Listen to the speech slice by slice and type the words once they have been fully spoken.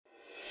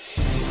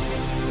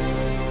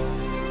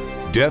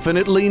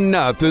Definitely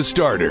not the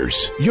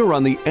starters. You're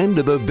on the End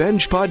of the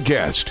Bench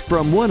podcast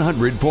from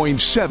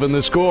 100.7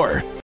 The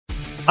Score.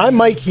 I'm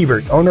Mike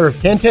Hebert, owner of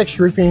Cantex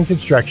Roofing and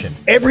Construction.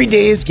 Every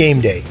day is game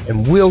day,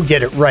 and we'll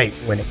get it right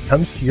when it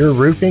comes to your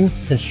roofing,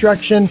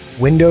 construction,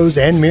 windows,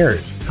 and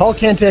mirrors. Call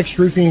Cantex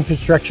Roofing and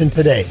Construction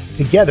today.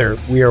 Together,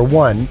 we are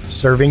one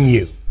serving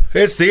you.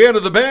 It's the End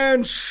of the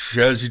Bench,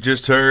 as you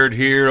just heard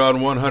here on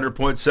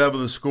 100.7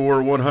 The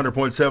Score,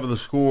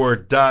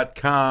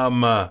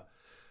 100.7thescore.com.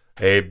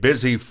 A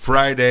busy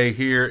Friday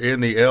here in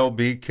the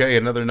LBK.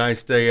 Another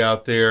nice day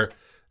out there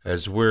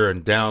as we're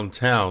in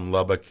downtown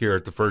Lubbock here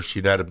at the First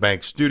United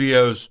Bank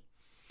Studios.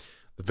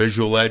 The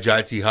Visual Edge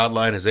IT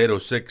hotline is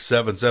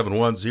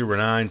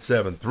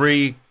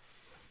 806-771-0973.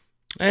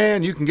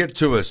 And you can get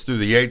to us through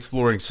the Yates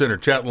Flooring Center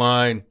chat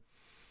line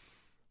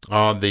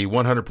on the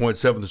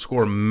 100.7 The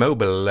Score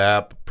mobile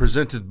app,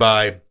 presented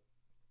by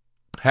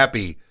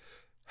Happy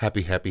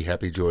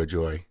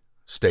Joy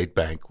State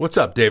Bank. What's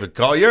up, David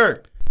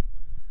Collier?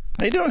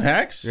 How you doing,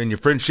 Hax? In your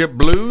friendship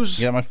blues?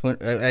 Yeah, my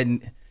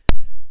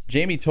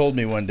Jamie told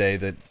me one day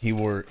that he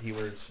wears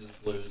his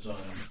blues on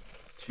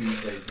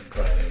Tuesdays and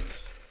Fridays.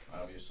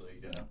 Obviously,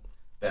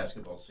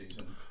 basketball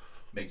season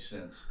makes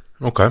sense.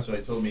 Okay. So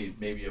he told me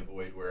maybe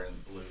avoid wearing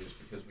blues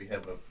because we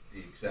have the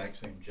exact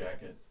same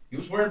jacket. He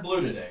was wearing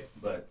blue today,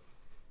 but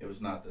it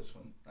was not this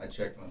one. I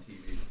checked on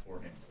TV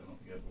beforehand. I don't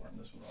think I've worn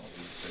this one all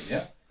week. But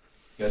yeah,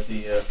 got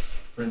the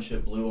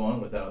friendship blue on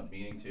without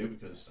meaning to,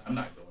 because I'm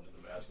not going to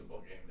the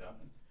basketball game down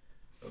in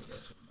Oakland.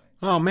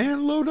 Oh,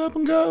 man, load up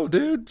and go,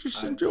 dude.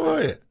 Just enjoy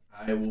it.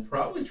 I will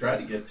probably try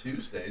to get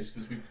Tuesdays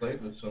because we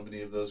played with so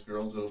many of those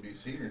girls. It'll be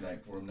senior night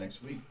for them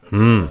next week. But,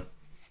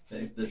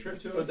 the trip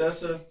to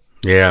Odessa.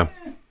 Yeah.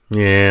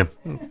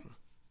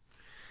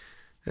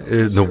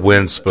 The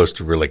wind's supposed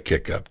to really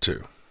kick up,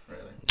 too.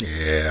 Really?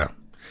 Yeah.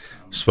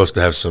 Supposed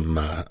to have some,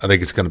 I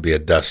think it's going to be a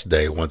dust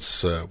day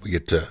once we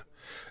get to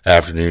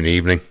afternoon,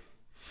 evening.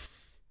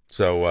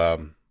 So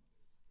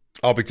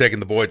I'll be taking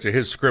the boy to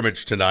his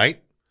scrimmage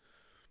tonight,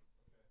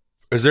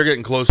 as they're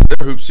getting close to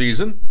their hoop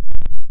season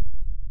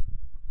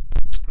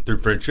through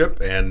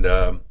friendship. And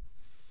I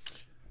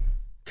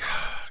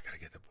got to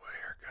get the boy a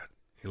haircut.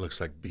 He looks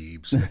like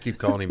Beebs. I keep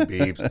calling him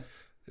Beebs.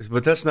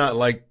 But that's not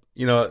like,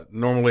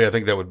 normally I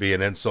think that would be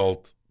an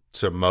insult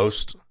to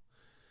most.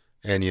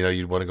 And,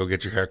 you'd want to go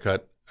get your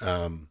haircut.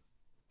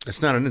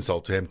 It's not an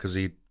insult to him because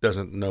he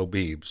doesn't know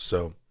Beebs.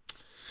 So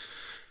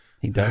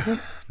he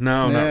doesn't?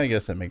 No. I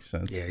guess that makes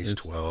sense. Yeah, he's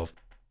 12.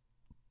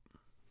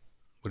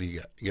 What do you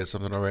got? You got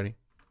something already?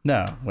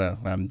 No. Well,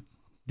 I'm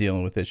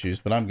dealing with issues,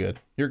 but I'm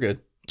good. You're good.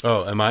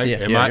 Oh, am I?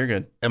 Yeah, you're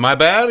good. Am I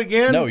bad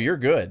again? No, you're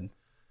good.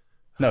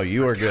 No,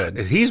 you are good.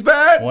 He's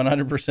bad?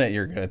 100%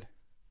 you're good.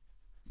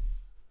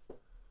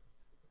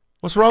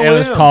 What's wrong it with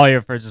was him? Collier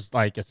for just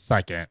like a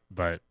second,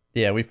 but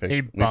yeah, we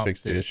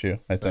fixed the issue,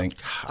 I think.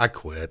 I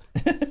quit.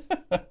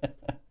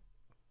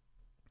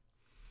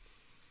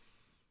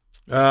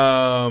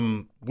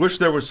 Wish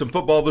there was some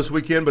football this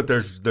weekend, but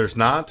there's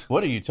not.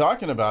 What are you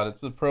talking about? It's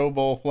the Pro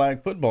Bowl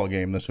flag football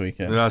game this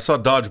weekend. I saw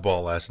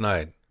dodgeball last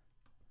night.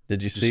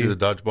 Did you see the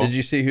dodgeball? Did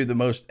you see who the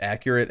most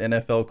accurate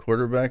NFL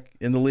quarterback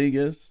in the league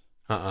is?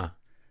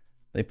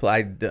 They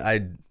played.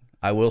 I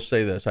will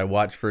say this. I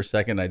watched for a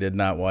second. I did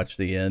not watch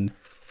the end.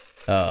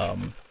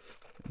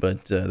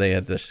 But they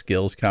had the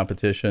skills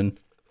competition,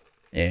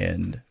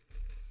 and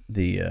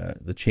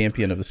the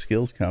champion of the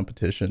skills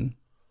competition,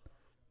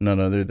 none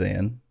other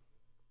than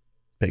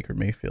Baker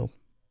Mayfield.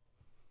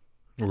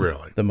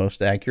 Really? The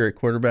most accurate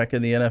quarterback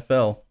in the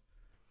NFL.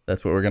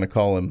 That's what we're going to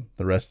call him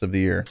the rest of the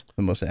year.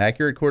 The most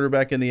accurate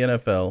quarterback in the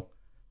NFL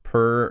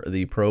per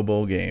the Pro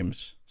Bowl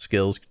games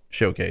skills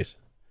showcase.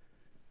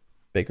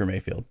 Baker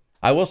Mayfield.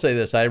 I will say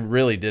this. I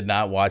really did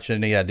not watch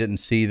any. I didn't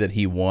see that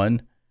he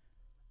won.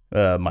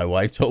 My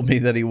wife told me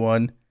that he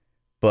won.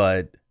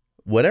 But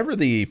whatever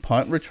the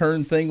punt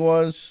return thing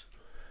was,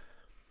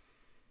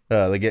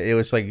 it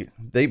was like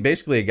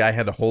a guy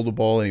had to hold a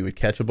ball and he would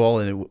catch a ball,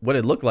 and what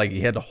it looked like,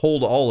 he had to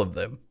hold all of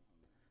them.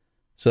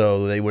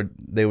 So they would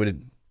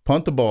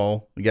punt the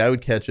ball, the guy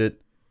would catch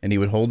it, and he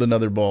would hold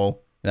another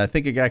ball. And I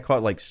think a guy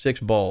caught like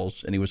 6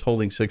 balls, and he was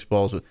holding 6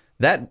 balls.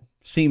 That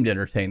seemed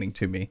entertaining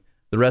to me.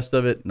 The rest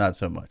of it, not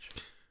so much.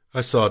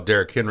 I saw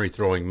Derrick Henry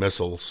throwing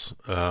missiles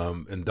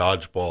in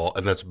dodgeball,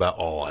 and that's about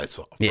all I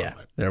saw from it.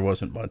 There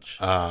wasn't much.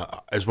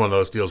 It's one of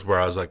those deals where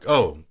I was like,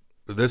 oh,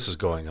 this is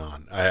going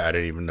on. I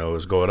didn't even know it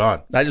was going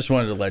on. I just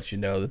wanted to let you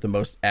know that the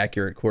most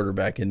accurate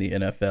quarterback in the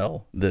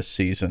NFL this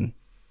season,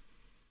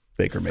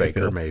 Baker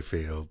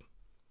Mayfield.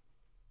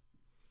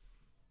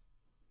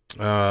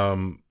 Now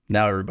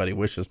everybody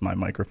wishes my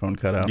microphone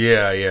cut out.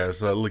 Yeah.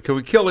 So can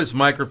we kill his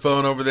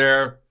microphone over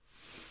there?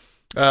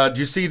 Did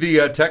you see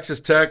the Texas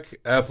Tech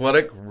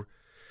athletic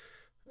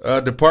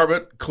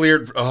department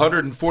cleared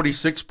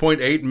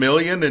 $146.8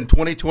 million in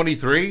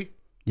 2023?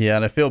 Yeah,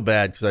 and I feel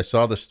bad because I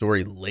saw the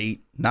story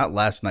late, not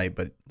last night,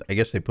 but I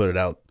guess they put it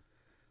out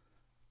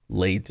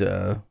late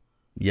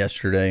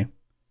yesterday,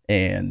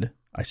 and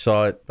I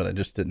saw it, but I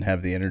just didn't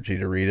have the energy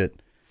to read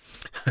it.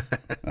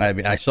 I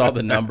mean, I saw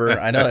the number.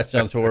 I know that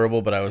sounds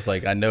horrible, but I was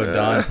like, I know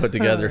Don put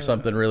together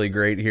something really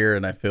great here,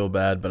 and I feel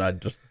bad, but I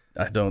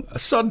don't. I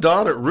saw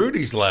Don at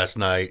Rudy's last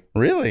night.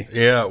 Really?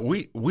 Yeah,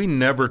 we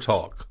never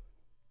talk.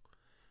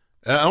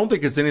 And I don't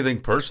think it's anything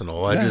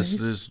personal. I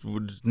just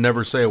would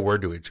never say a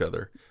word to each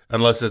other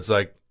unless it's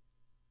like,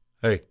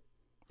 hey.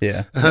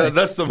 Yeah.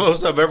 That's the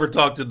most I've ever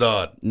talked to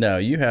Don. No,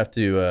 you have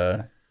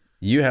to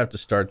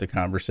start the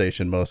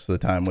conversation most of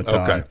the time with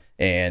Don. Okay.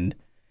 And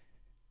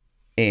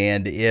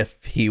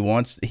if he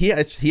wants, he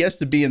has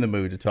to be in the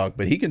mood to talk,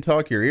 but he can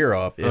talk your ear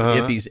off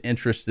if he's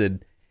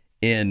interested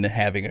in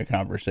having a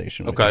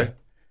conversation with you.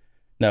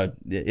 No,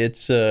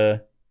 it's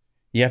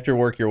you have to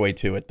work your way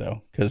to it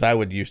though, because I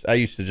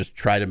used to just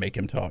try to make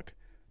him talk,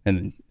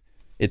 and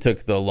it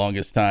took the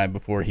longest time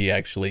before he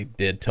actually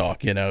did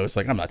talk. You know, it's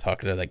like, I'm not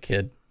talking to that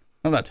kid.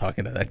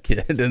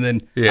 And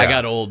then I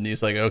got old, and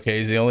he's like, okay,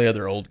 he's the only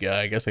other old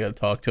guy. I guess I got to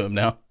talk to him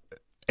now.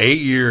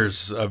 8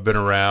 years I've been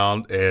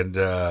around, and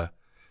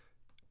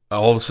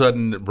all of a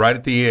sudden, right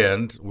at the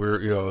end,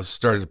 we're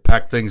started to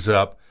pack things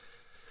up.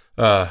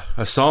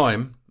 I saw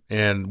him,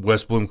 and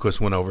Wes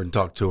Bloomquist went over and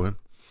talked to him.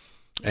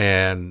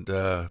 And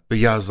but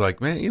yeah, I was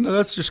like, man,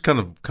 that's just kind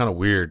of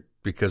weird,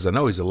 because I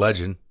know he's a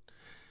legend,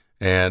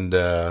 and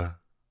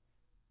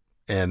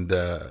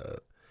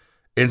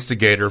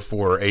instigator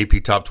for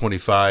AP Top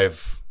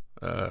 25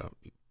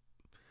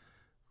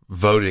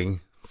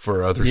 voting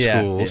for other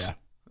schools.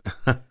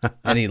 Yeah.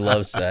 And he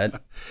loves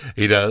that.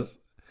 He does.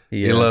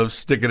 He loves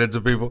sticking it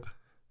to people.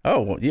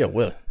 Oh, well, yeah.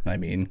 Well, I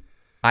mean,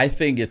 I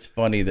think it's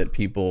funny that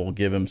people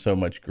give him so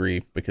much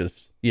grief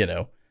because,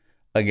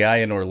 a guy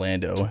in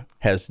Orlando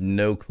has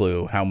no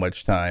clue how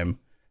much time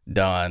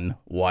Don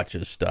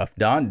watches stuff.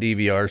 Don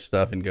DVRs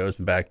stuff and goes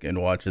back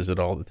and watches it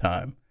all the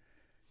time.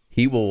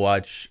 He will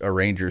watch a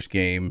Rangers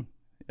game.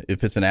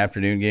 If it's an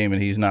afternoon game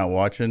and he's not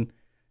watching,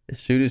 as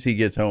soon as he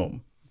gets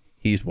home,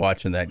 he's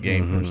watching that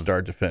game from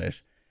start to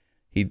finish.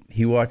 He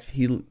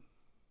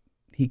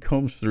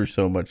combs through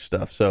so much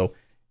stuff. So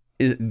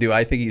do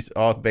I think he's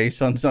off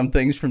base on some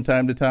things from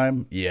time to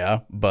time? Yeah,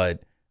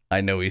 but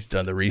I know he's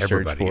done the research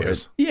Everybody for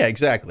is. it. Yeah,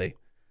 exactly.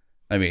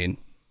 I mean,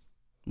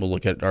 we'll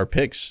look at our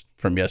picks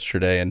from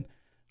yesterday, and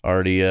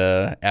already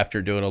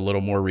after doing a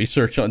little more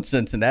research on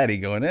Cincinnati,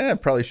 going,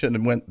 probably shouldn't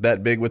have went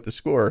that big with the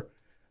score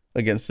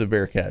against the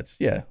Bearcats.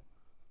 Yeah,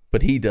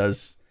 but he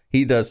does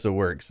the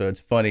work. So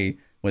it's funny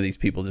when these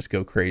people just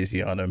go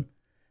crazy on him.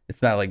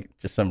 It's not like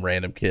just some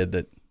random kid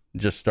that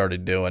just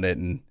started doing it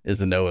and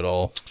is a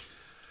know-it-all.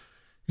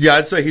 Yeah,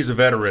 I'd say he's a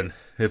veteran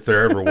if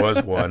there ever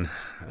was one.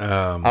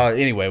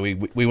 Anyway,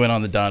 we went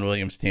on the Don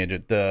Williams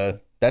tangent.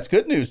 That's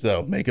good news,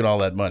 though, making all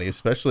that money,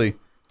 especially,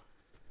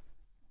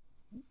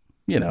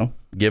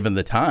 given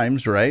the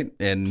times, right?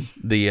 And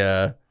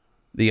the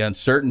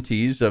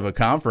uncertainties of a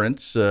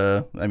conference.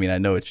 I mean, I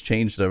know it's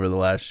changed over the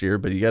last year,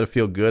 but you got to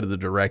feel good at the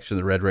direction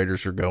the Red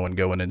Raiders are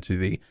going into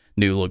the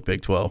new look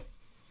Big 12.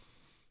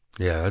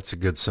 Yeah, that's a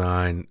good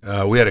sign.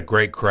 We had a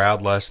great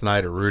crowd last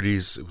night at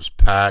Rudy's. It was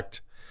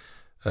packed.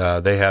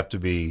 They have to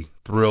be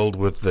thrilled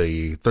with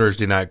the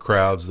Thursday night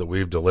crowds that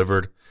we've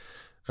delivered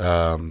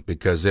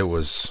because it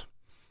was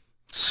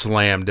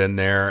slammed in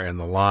there and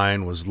the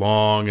line was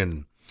long,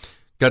 and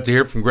got to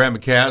hear from Grant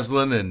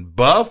McCaslin and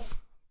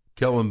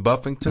Kellen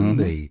Buffington,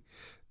 the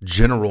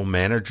general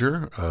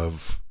manager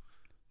of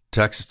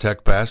Texas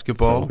Tech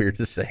basketball. So weird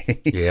to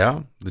say.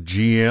 Yeah, the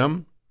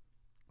GM.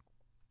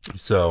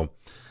 So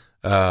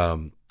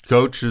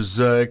Coach is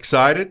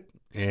excited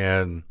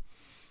and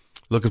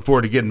looking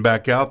forward to getting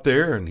back out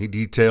there, and he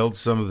detailed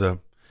some of the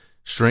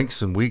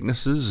strengths and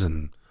weaknesses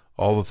and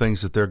all the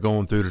things that they're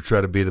going through to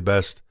try to be the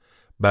best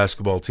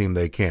basketball team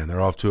they can.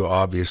 They're off to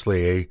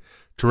obviously a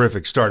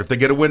terrific start. If they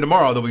get a win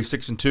tomorrow, they'll be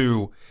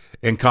 6-2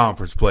 in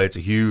conference play. It's a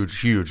huge,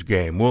 huge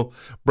game. We'll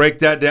break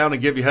that down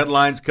and give you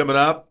headlines coming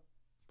up.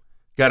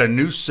 Got a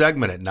new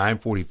segment at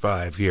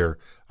 9:45 here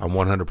on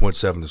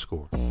 100.7 The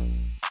Score.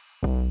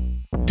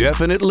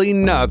 Definitely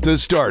not the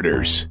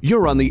starters.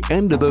 You're on the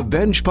End of the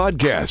Bench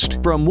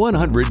podcast from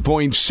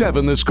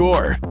 100.7 The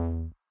Score.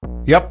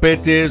 Yep,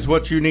 it is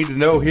what you need to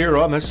know here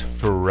on this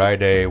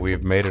Friday.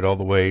 We've made it all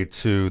the way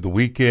to the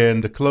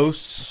weekend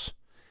close.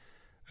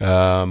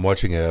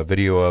 Watching a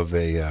video of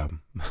a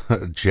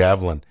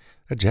javelin.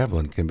 That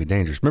javelin can be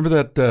dangerous.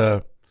 Remember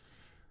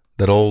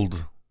that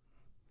old?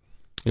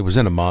 It was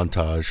in a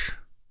montage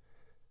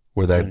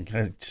where that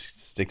guy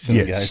sticks in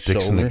the guy's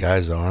sticks shoulder. in the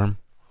guy's arm.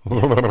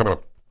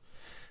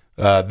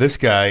 This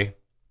guy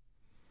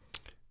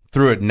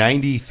threw it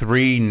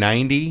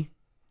 93-90,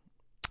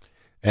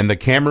 and the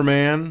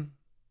cameraman,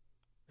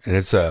 and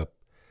it's a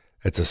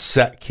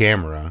set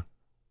camera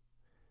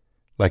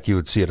like you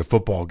would see at a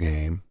football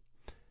game.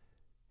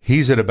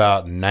 He's at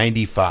about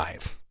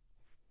 95.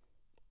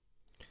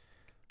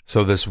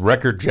 So this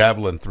record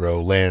javelin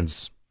throw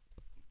lands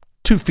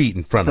 2 feet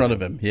in front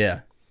of him.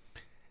 Yeah.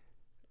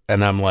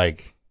 And I'm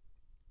like,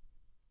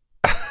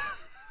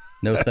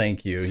 no,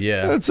 thank you.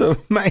 Yeah. that's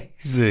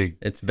amazing.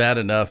 It's bad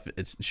enough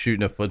it's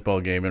shooting a football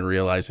game and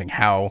realizing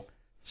how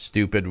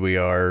stupid we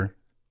are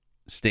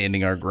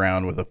standing our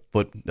ground with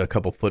a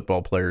couple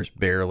football players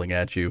barreling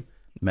at you.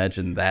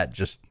 Imagine that.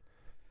 Just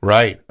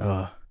Right.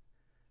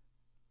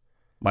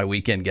 my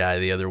weekend guy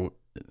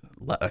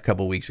a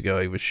couple weeks ago,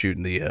 he was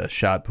shooting the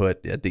shot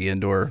put at the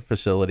indoor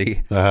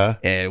facility,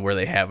 and where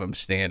they have him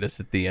stand us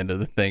at the end of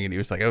the thing, and he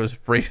was like, I was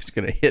afraid it's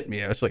going to hit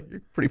me. I was like,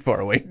 you're pretty far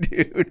away,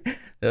 dude.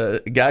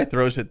 The guy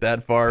throws it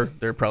that far,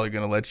 they're probably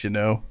going to let you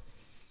know.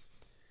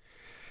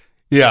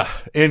 Yeah,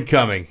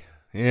 incoming.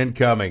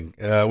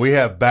 We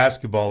have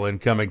basketball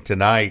incoming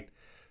tonight.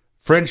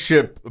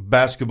 Friendship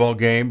basketball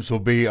games will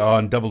be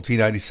on Double T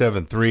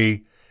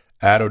 97.3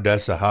 at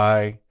Odessa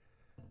High.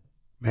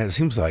 Man, it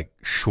seems like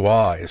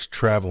Schwa is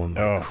traveling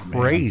like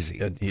crazy.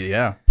 Man.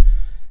 Yeah.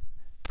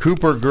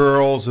 Cooper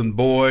girls and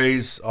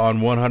boys on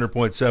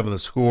 100.7 The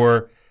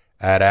Score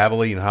at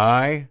Abilene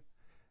High.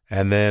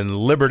 And then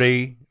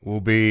Liberty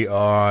will be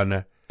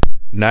on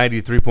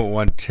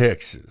 93.1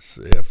 Texas.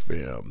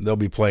 They'll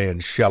be playing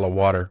Shallow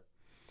Water,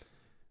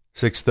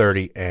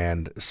 6:30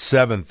 and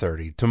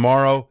 7:30.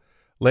 Tomorrow,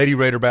 Lady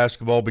Raider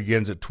basketball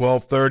begins at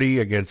 12:30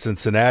 against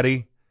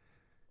Cincinnati.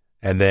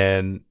 And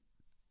then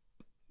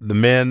the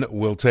men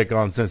will take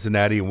on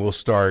Cincinnati, and we'll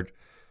start,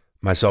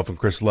 myself and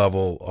Chris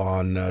Level,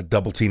 on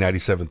Double T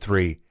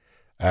 97.3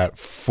 at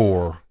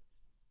 4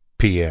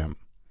 p.m.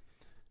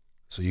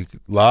 So a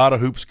lot of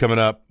hoops coming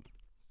up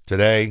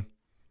today,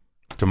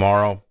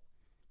 tomorrow.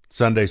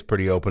 Sunday's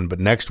pretty open, but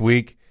next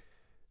week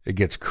it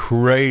gets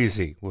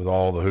crazy with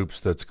all the hoops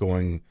that's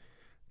going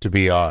to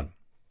be on.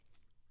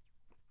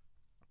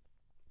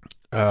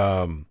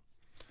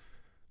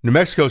 New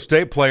Mexico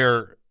State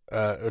player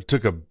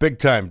took a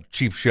big-time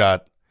cheap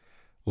shot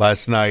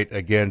last night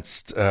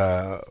against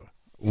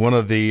one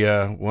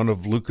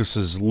of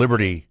Lucas's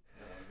Liberty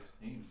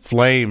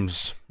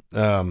Flames.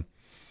 New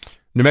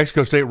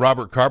Mexico State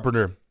Robert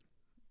Carpenter.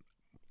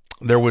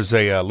 There was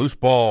a loose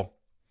ball,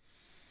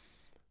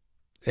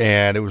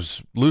 and it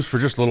was loose for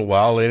just a little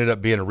while. It ended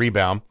up being a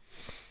rebound.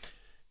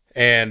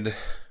 And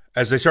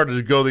as they started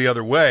to go the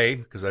other way,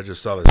 because I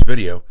just saw this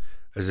video,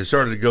 as they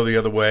started to go the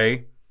other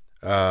way,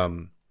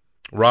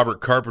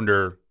 Robert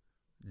Carpenter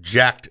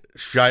jacked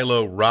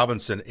Shiloh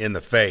Robinson in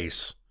the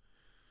face.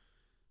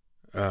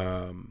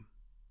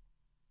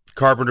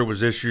 Carpenter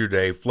was issued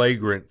a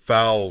flagrant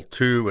foul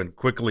 2 and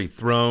quickly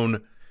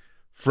thrown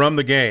from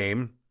the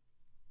game.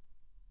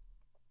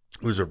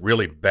 It was a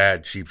really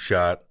bad cheap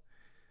shot.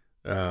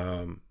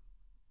 I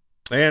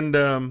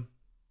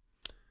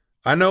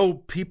know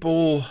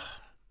people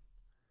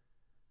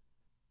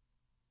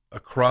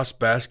across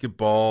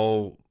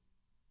basketball,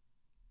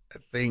 I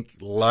think,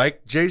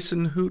 like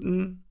Jason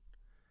Hooten,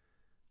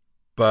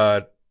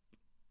 but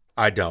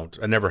I don't.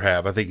 I never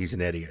have. I think he's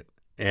an idiot.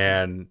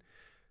 And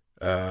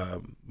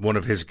one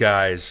of his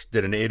guys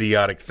did an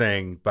idiotic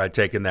thing by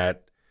taking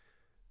that.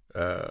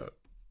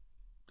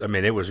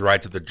 It was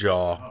right to the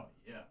jaw. Oh,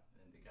 yeah.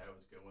 And the guy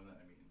was going,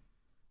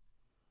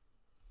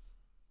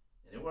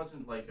 and it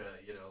wasn't like that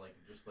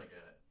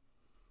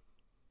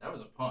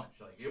was a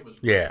punch. Like, it was.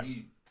 Yeah.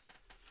 A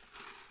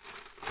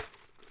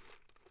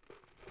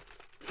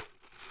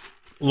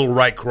little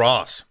right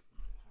cross.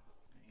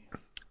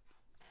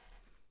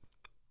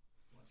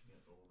 Watching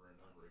it over and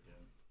over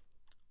again.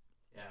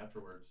 Yeah,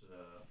 afterwards,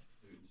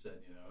 Newton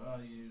said,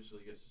 he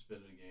usually gets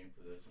suspended a game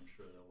for this. I'm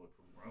sure they'll look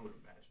for more. I would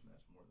imagine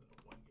that's more than a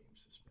one-game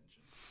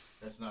suspension.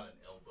 That's not an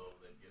elbow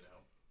that,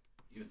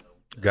 even though.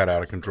 Got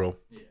out of control.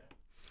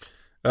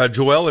 Yeah.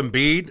 Joel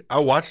Embiid, I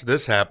watched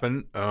this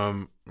happen.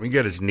 He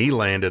got his knee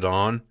landed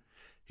on.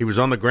 He was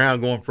on the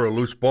ground going for a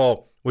loose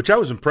ball, which I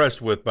was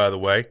impressed with, by the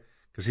way,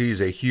 because he's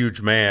a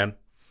huge man.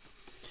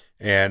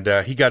 And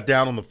he got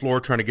down on the floor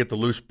trying to get the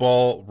loose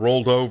ball,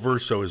 rolled over,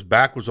 so his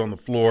back was on the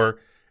floor.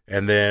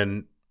 And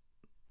then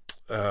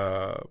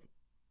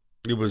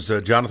it was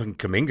Jonathan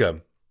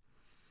Kuminga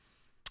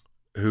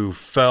who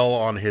fell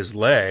on his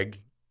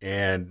leg,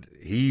 and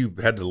he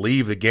had to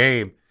leave the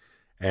game.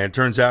 And it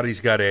turns out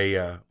he's got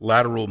a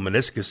lateral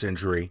meniscus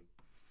injury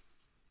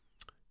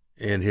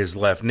in his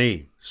left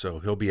knee. So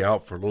he'll be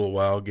out for a little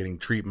while getting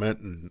treatment,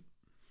 and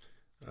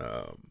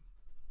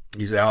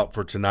he's out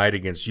for tonight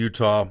against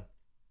Utah.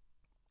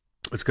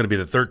 It's going to be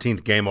the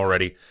 13th game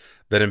already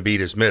that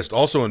Embiid has missed.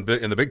 Also in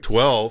the Big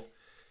 12,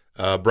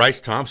 Bryce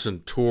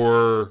Thompson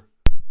tore,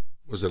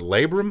 was it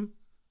labrum?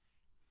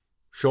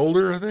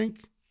 Shoulder, I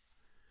think,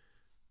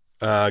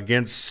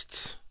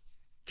 against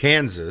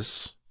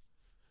Kansas.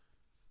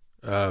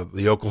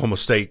 The Oklahoma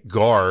State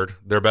guard,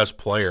 their best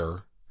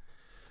player.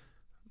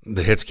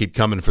 The hits keep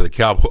coming for the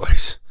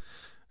Cowboys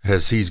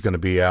as he's going to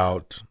be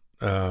out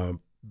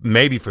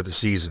maybe for the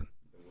season.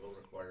 It will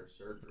require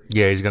surgery.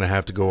 Yeah, he's going to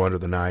have to go under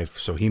the knife,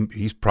 so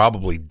he's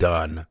probably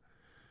done.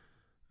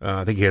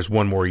 I think he has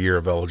one more year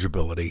of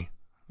eligibility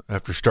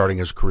after starting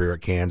his career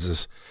at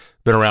Kansas.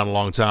 Been around a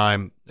long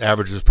time.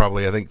 Averages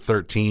probably, I think,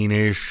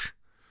 13-ish.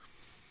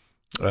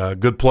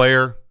 Good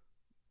player.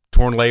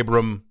 Torn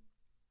labrum,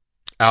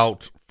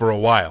 out for a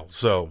while.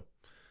 So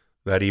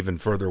that even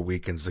further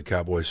weakens the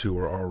Cowboys, who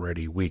are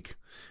already weak.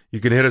 You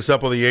can hit us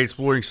up on the Yates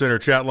Flooring Center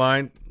chat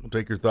line. We'll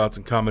take your thoughts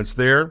and comments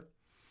there.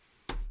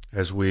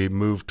 as we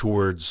move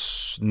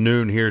towards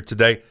noon here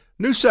today.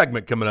 New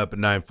segment coming up at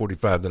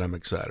 9:45 that I'm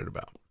excited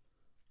about.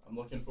 I'm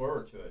looking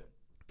forward to it.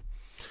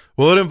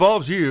 Well, it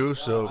involves you,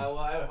 so.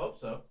 I hope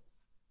so.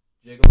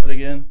 Jiggle it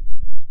again.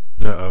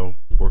 Uh-oh,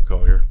 poor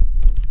Collier.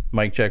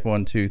 Mic check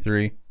 1, 2,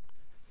 3.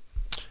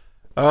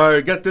 All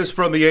right, got this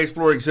from the Ace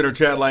Flooring Center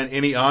chat line.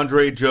 Any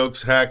Andre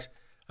jokes, Hacks?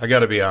 I got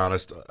to be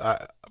honest.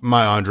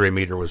 My Andre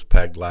meter was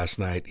pegged last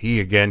night. He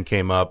again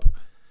came up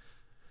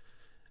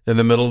in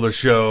the middle of the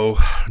show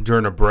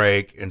during a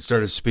break and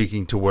started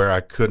speaking to where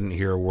I couldn't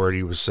hear a word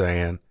he was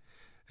saying.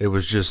 It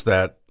was just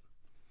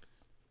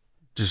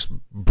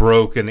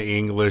broken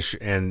English,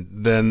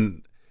 and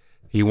then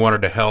he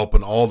wanted to help,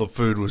 and all the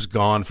food was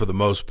gone for the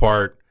most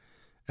part.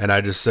 And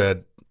I just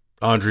said,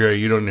 Andrea,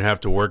 you don't even have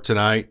to work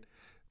tonight.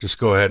 Just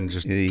go ahead and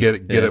just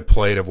get a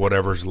plate of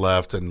whatever's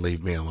left and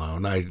leave me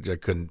alone. I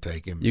couldn't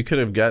take him. You could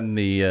have gotten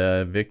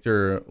the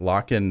Victor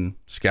Locken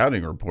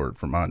scouting report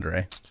from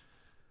Andre.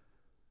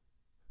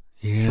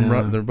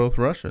 Yeah. They're both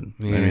Russian.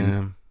 Yeah. I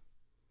mean,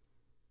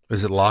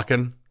 is it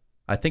Locken?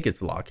 I think it's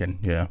Locken,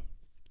 yeah.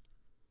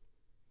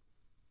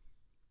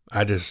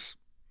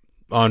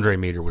 Andre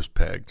meter was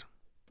pegged.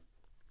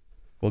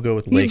 We'll go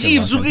with Lake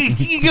and Locken.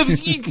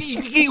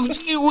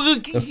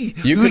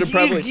 You could have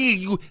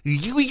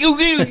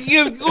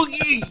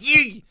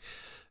probably...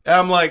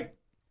 I'm like...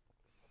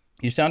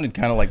 You sounded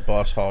kind of like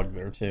Boss Hog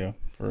there, too.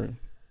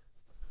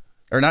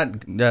 Or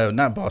not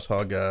Boss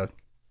Hog.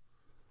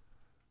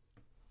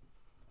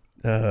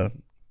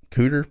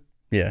 Cooter?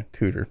 Yeah,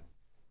 Cooter.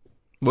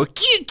 Well,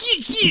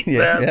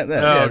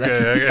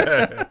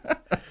 Okay.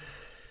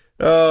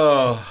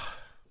 Oh...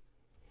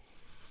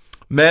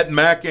 Met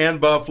Mac and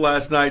Buff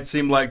last night.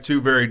 Seemed like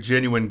two very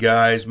genuine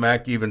guys.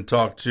 Mac even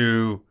talked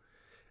to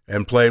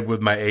and played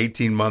with my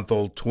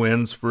 18-month-old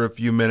twins for a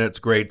few minutes.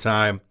 Great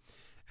time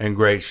and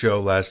great show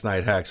last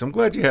night, Hacks. I'm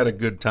glad you had a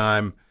good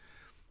time.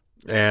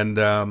 And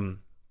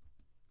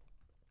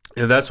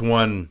that's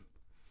one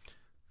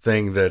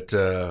thing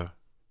that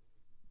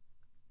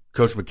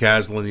Coach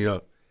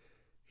McCaslin,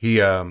 he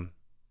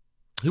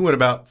went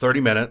about 30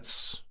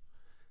 minutes,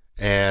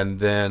 and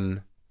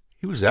then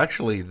he was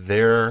actually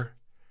there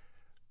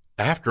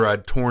after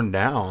I'd torn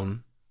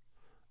down,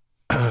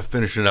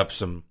 finishing up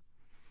some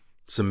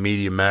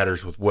media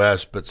matters with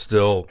Wes, but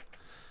still,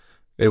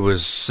 it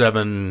was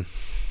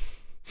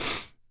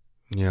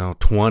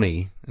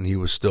 7:20, and he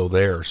was still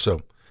there.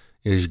 So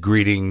he's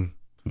greeting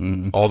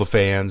all the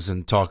fans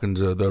and talking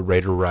to the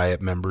Raider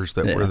Riot members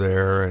that were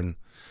there, and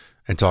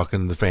talking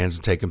to the fans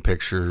and taking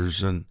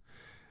pictures. And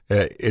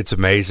it's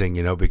amazing,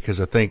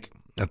 because I think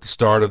at the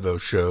start of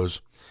those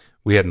shows,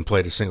 we hadn't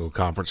played a single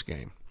conference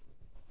game.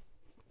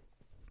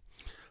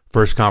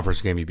 First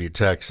conference game, he beat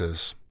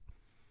Texas.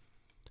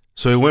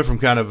 So he went from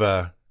kind of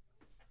a,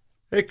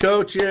 hey,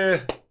 coach, yeah,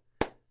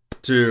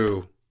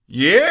 to,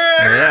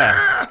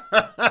 yeah.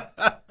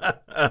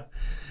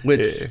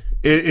 Which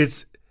it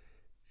is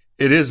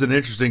an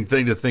interesting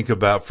thing to think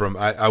about from,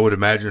 I would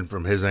imagine,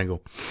 from his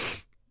angle.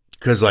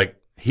 Because,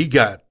 he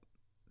got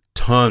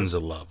tons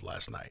of love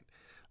last night.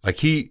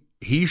 He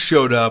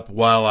showed up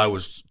while I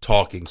was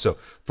talking. So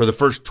for the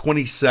first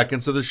 20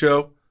 seconds of the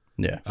show,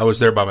 yeah, I was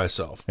there by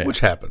myself,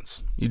 which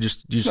happens. You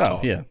just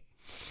talk. Yeah.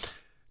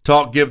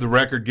 Talk, give the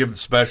record, give the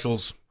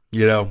specials,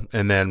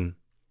 and then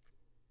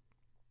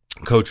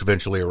Coach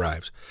eventually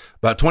arrives.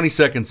 About 20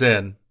 seconds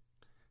in,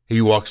 he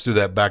walks through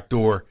that back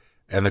door,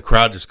 and the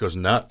crowd just goes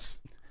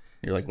nuts.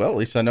 You're like, well, at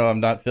least I know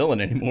I'm not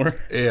filling anymore.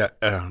 Yeah,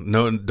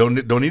 no, don't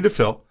need to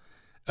fill.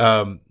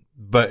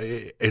 But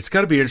it's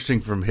got to be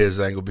interesting from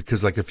his angle,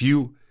 because, if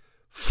you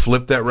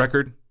flip that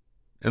record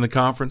in the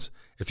conference,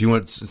 if you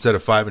went instead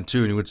of 5-2 and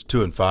you went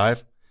to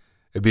 2-5,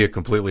 it'd be a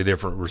completely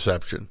different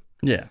reception.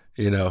 Yeah,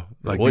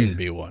 wouldn't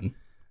be one.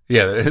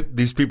 Yeah,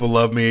 these people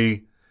love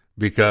me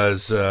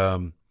because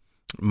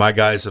my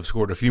guys have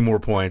scored a few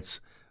more points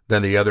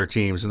than the other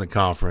teams in the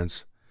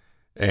conference,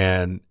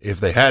 and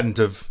if they hadn't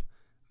have,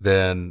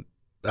 then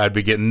I'd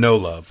be getting no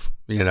love.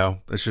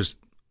 It's just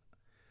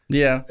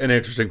an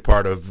interesting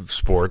part of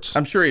sports.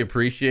 I'm sure he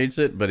appreciates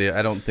it, but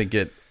I don't think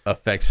it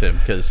affects him,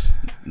 because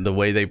the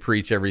way they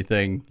preach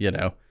everything,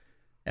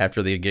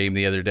 after the game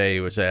the other day, he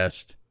was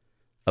asked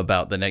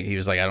about the next. He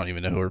was like, I don't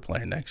even know who we're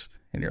playing next.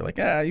 And you're like,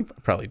 you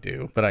probably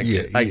do. But I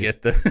get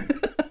the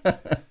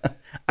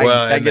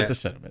I get the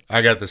sentiment.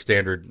 I got the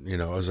standard,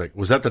 I was like,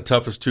 was that the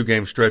toughest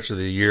 2-game stretch of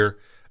the year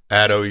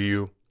at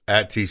OU,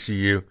 at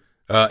TCU?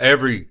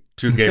 Every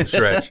 2-game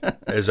stretch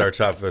is our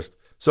toughest.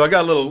 So I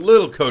got a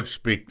little coach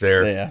speak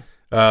there. Yeah.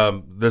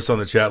 This on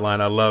the chat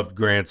line. I loved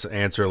Grant's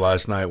answer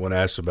last night when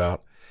asked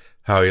about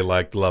how he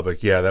liked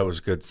Lubbock. Yeah, that was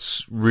good,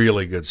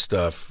 really good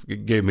stuff.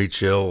 It gave me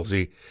chills.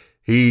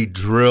 He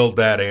drilled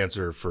that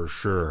answer for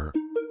sure.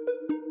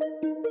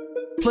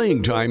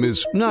 Playing time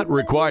is not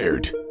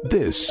required.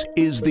 This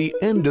is the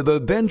End of the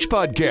Bench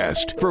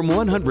podcast from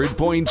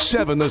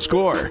 100.7 The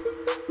Score.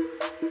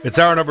 It's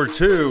hour number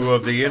 2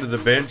 of the End of the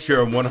Bench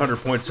here on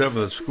 100.7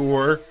 The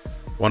Score,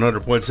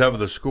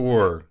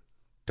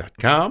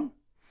 100.7thescore.com,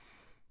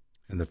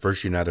 and the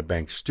First United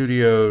Bank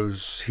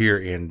Studios here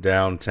in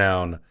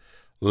downtown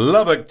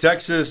Lubbock,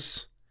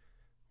 Texas,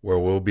 where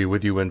we'll be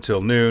with you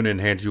until noon and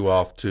hand you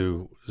off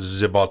to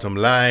the bottom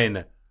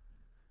line.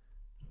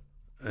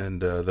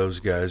 And those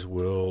guys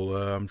will,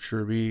 I'm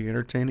sure, be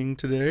entertaining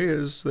today,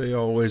 as they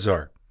always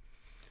are.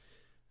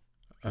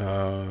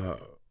 I'm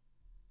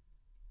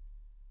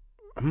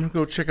going to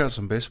go check out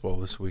some baseball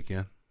this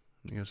weekend.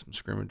 You got some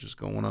scrimmages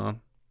going on.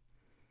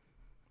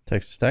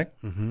 Texas Tech?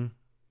 Mm-hmm.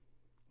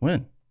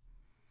 When?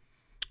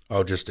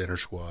 Oh, just inter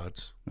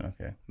squads.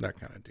 Okay. That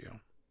kind of deal.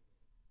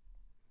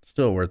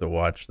 Still worth a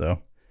watch,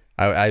 though.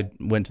 I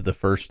went to the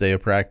first day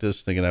of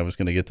practice thinking I was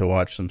going to get to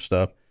watch some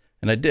stuff,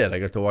 and I did. I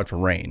got to watch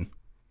rain.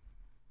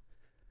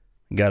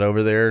 Got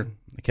over there.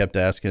 I kept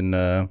asking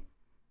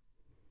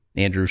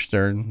Andrew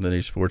Stern, the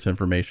new sports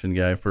information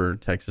guy for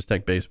Texas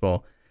Tech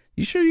baseball,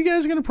 you sure you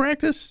guys are going to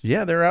practice?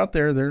 Yeah, they're out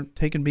there. They're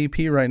taking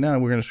BP right now.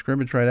 We're going to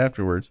scrimmage right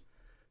afterwards.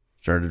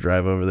 Started to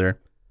drive over there.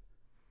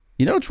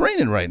 You know, it's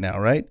raining right now,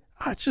 right?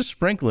 It's just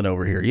sprinkling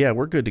over here. Yeah,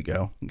 we're good to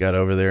go. Got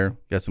over there.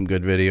 Got some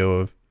good video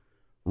of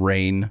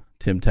rain.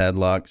 Tim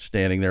Tadlock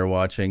standing there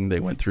watching. They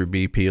went through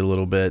BP a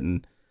little bit,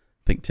 and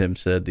I think Tim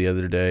said the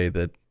other day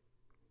that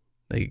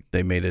they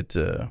made it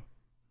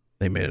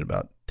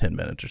about 10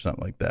 minutes or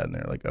something like that, and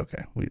they're like,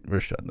 okay, we're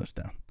shutting this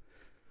down.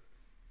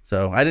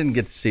 So I didn't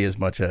get to see as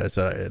much as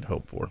I had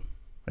hoped for.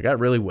 I got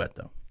really wet,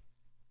 though.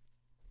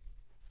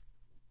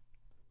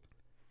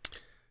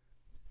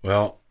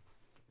 Well,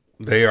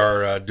 they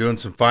are doing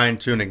some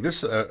fine-tuning.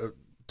 This,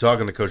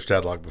 talking to Coach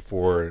Tadlock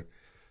before,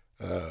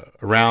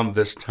 around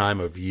this time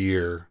of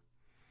year,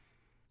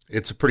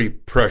 it's a pretty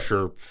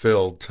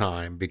pressure-filled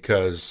time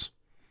because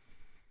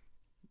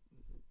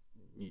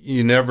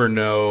you never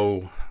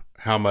know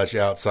how much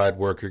outside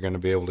work you're going to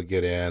be able to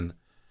get in.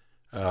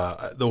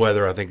 The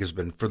weather, I think, has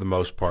been, for the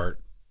most part,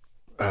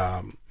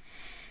 good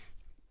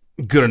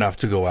enough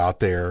to go out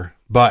there.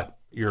 But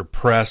you're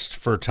pressed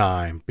for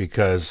time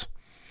because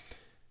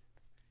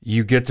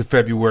you get to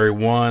February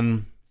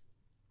 1,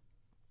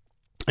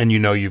 and you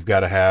know you've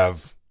got to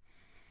have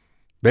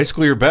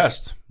basically your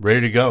best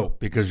ready to go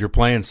because you're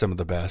playing some of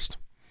the best.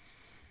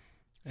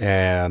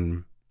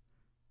 And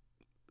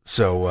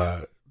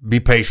so be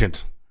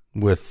patient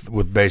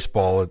with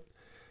baseball.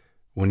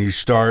 When you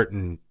start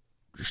and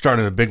you're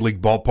starting in a big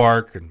league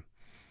ballpark and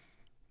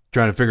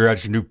trying to figure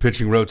out your new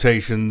pitching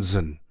rotations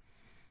and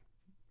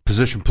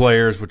position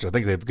players, which I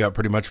think they've got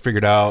pretty much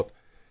figured out.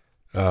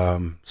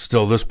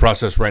 Still, this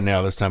process right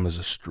now, this time is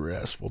a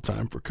stressful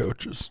time for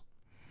coaches.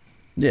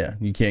 Yeah,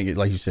 you can't get,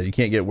 like you said, you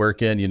can't get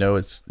work in. You know,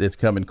 it's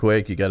coming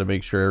quick. You got to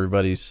make sure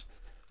everybody's,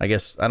 I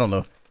guess, I don't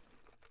know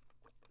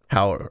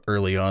how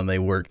early on they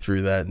work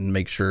through that and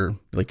make sure,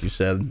 like you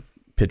said,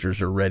 pitchers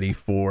are ready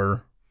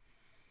for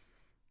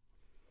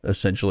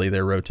essentially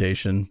their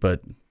rotation.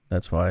 But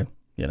that's why,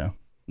 you know,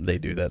 they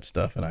do that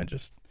stuff, and I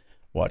just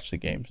watch the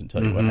games and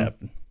tell you what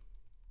happened.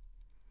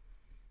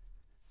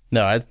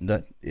 No,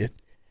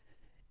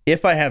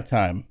 if I have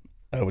time,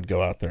 I would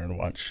go out there and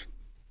watch.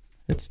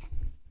 That's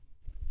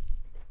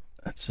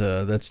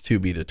to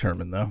be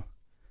determined, though.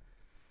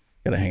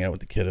 Got to hang out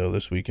with the kiddo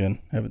this weekend.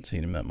 Haven't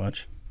seen him that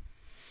much.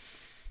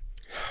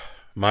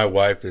 My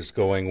wife is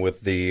going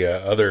with the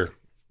other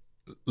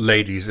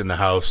ladies in the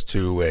house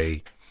to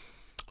a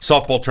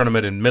softball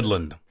tournament in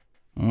Midland.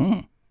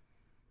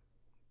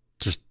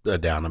 Just a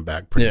down and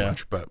back, pretty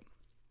much. But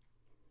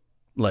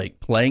like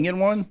playing in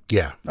one?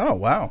 Yeah. Oh,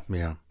 wow.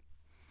 Yeah.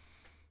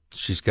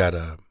 She's got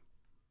a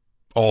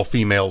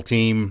all-female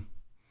team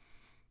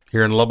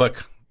here in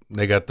Lubbock.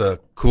 They got the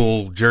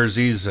cool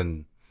jerseys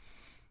and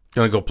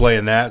going to go play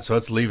in that. So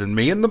it's leaving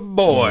me and the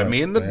boy,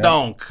 me and the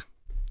donk.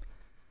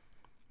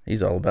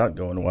 He's all about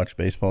going to watch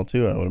baseball,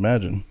 too, I would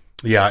imagine.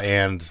 Yeah,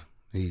 and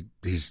he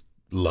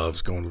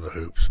loves going to the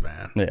hoops,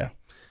 man. Yeah.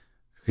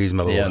 He's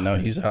my little... Yeah, no,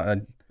 he's...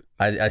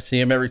 I see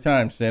him every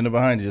time, standing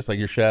behind you, just like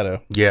your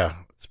shadow. Yeah.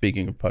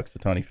 Speaking of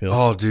Puxatawny Field.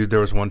 Oh, dude, there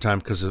was one time,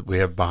 because we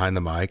have Behind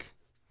the Mic,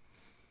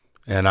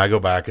 and I go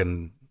back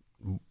and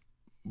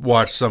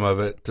watch some of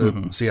it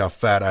to see how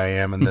fat I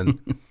am, and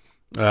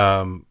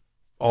then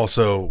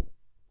also,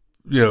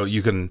 you know,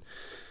 you can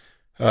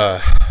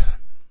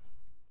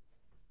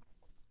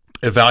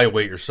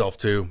evaluate yourself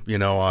too, you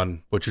know,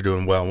 on what you're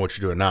doing well and what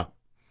you're doing not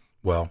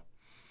well.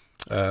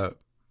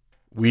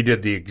 We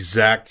did the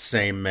exact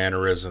same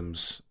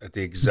mannerisms at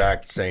the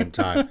exact same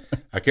time.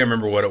 I can't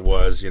remember what it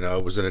was, you know,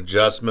 it was an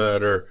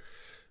adjustment or,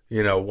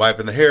 you know,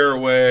 wiping the hair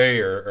away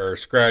or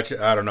scratch.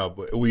 I don't know,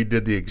 but we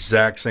did the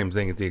exact same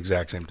thing at the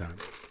exact same time.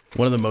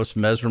 One of the most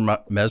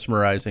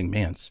mesmerizing,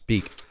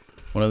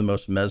 one of the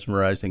most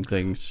mesmerizing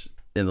things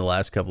in the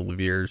last couple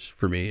of years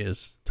for me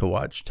is to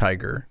watch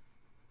Tiger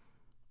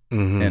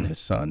and his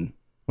son.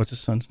 What's his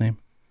son's name?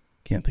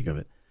 Can't think of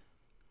it.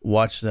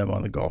 Watch them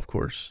on the golf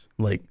course,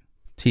 like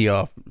tee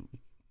off,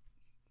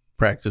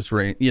 practice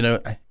range. You know,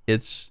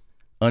 it's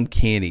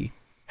uncanny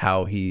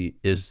how he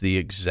is the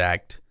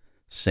exact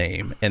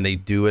same, and they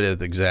do it at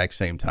the exact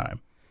same time.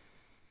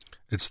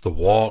 It's the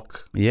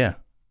walk. Yeah,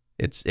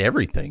 it's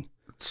everything.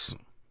 It's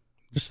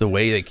just the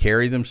way they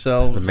carry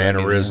themselves, the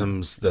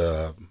mannerisms,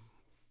 the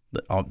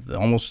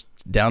almost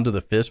down to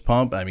the fist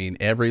pump. I mean,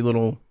 every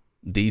little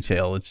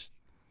detail, it's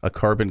a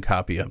carbon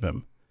copy of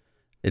him.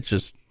 It's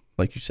just,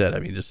 like you said, I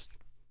mean, just...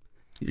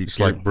 It's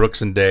like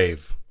Brooks and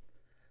Dave.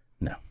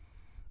 No.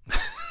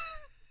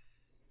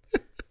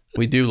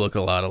 We do look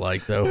a lot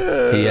alike,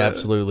 though. He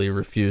absolutely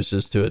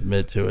refuses to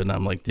admit to it, and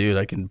I'm like, dude,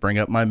 I can bring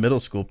up my middle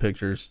school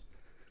pictures.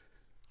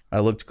 I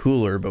looked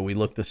cooler, but we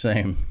look the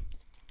same.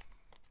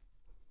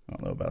 I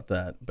don't know about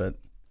that, but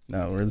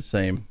no, we're the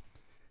same.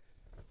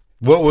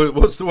 What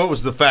was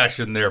the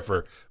fashion there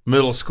for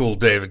middle school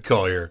David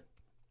Collier?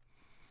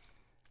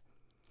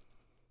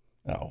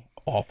 Oh,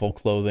 awful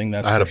clothing.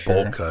 That's I had a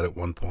for bowl cut at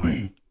one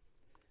point.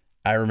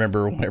 I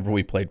remember whenever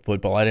we played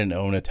football, I didn't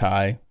own a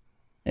tie.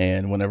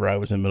 And whenever I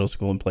was in middle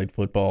school and played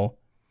football,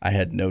 I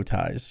had no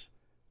ties.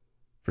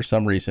 For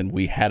some reason,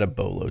 we had a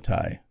bolo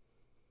tie.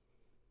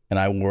 And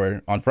I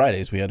wore, on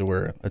Fridays, we had to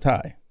wear a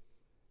tie.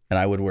 And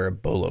I would wear a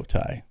bolo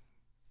tie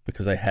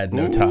because I had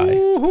no tie.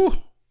 Ooh,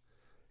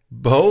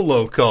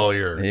 Bolo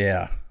Collier.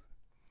 Yeah.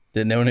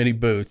 Didn't own any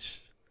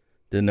boots.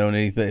 Didn't own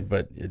anything,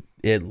 but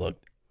it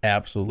looked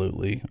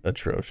absolutely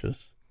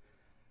atrocious.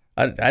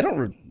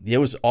 It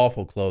was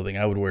awful clothing.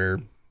 I would wear,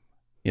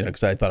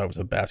 because I thought I was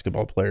a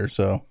basketball player,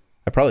 so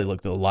I probably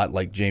looked a lot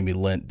like Jamie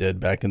Lent did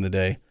back in the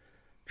day,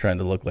 trying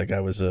to look like I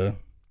was an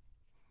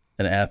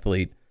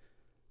athlete.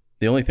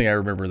 The only thing I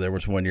remember, there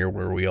was one year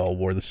where we all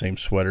wore the same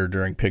sweater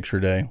during picture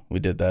day. We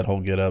did that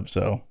whole get up,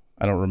 so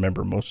I don't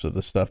remember most of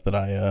the stuff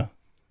that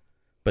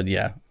but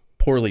yeah,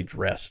 poorly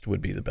dressed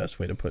would be the best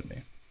way to put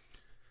me.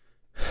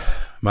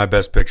 My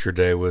best picture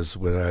day was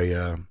when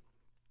I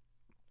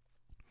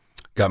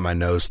got my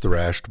nose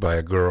thrashed by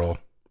a girl.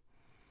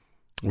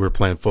 We were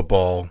playing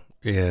football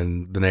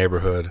in the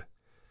neighborhood,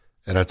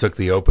 and I took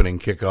the opening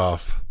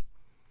kickoff,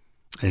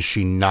 and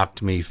she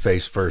knocked me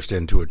face first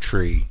into a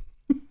tree.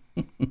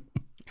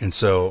 And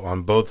so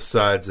on both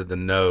sides of the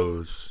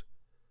nose,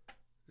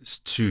 it's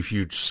 2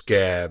 huge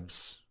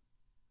scabs.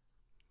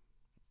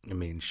 I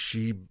mean,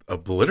 she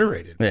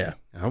obliterated me. Yeah.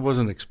 I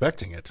wasn't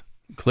expecting it.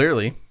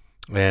 Clearly.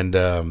 And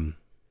her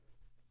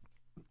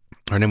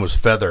name was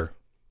Feather.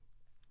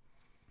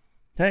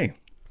 Hey,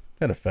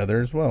 got a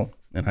Feather as well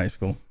in high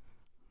school.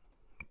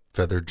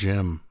 Feather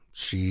Jim.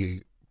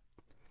 She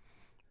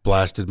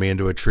blasted me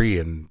into a tree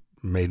and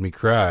made me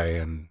cry,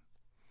 and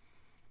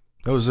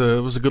it was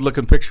a good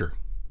looking picture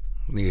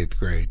in the 8th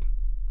grade.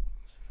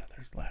 What's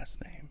Feather's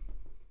last name?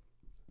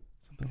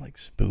 Something like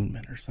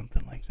Spoonman or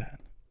something like that.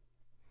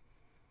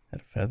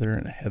 Had a Feather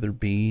and a Heather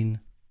Bean.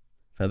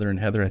 Feather and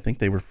Heather, I think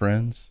they were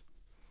friends.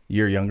 A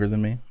year younger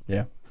than me.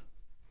 Yeah.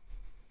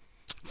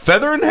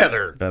 Feather and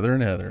Heather. Feather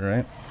and Heather,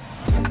 right?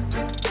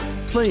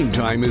 Playing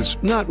time is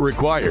not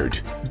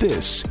required.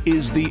 This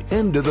is the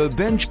End of the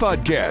Bench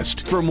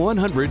podcast from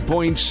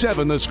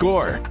 100.7 The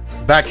Score.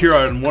 Back here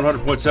on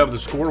 100.7 The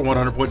Score,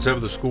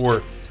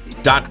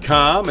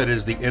 100.7thescore.com. It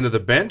is the End of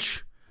the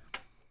Bench.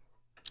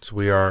 So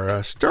we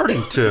are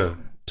starting to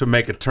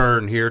make a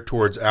turn here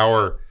towards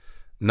our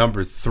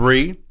number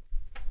 3.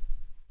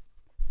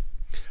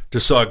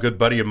 Just saw a good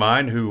buddy of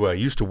mine who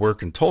used to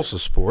work in Tulsa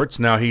sports.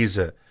 Now he's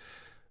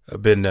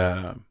been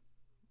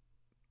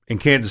in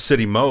Kansas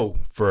City Mo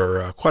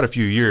for quite a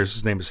few years.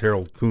 His name is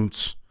Harold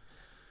Kuntz,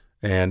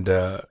 and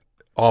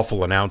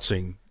Awful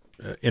Announcing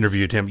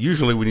interviewed him.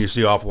 Usually when you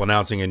see Awful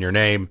Announcing in your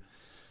name,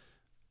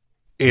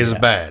 is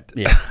bad.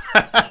 Yeah.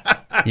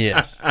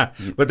 Yes.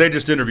 But they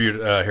just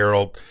interviewed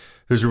Harold,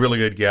 who's a really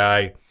good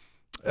guy.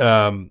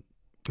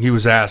 He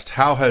was asked,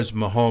 how has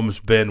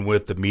Mahomes been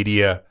with the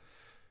media?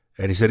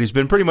 And he said he's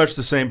been pretty much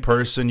the same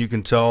person. You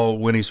can tell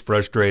when he's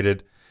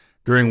frustrated.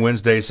 During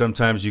Wednesday,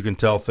 sometimes you can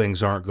tell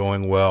things aren't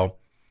going well.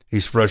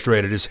 He's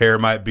frustrated. His hair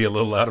might be a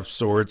little out of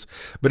sorts,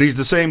 but he's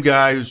the same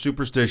guy who's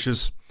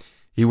superstitious.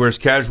 He wears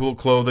casual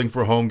clothing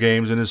for home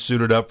games and is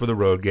suited up for the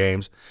road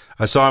games.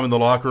 I saw him in the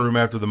locker room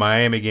after the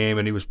Miami game,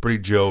 and he was pretty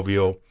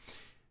jovial.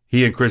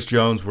 He and Chris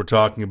Jones were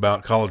talking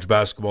about college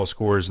basketball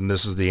scores, and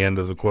this is the end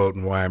of the quote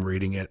and why I'm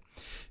reading it.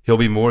 He'll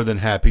be more than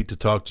happy to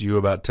talk to you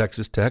about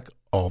Texas Tech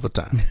all the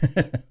time.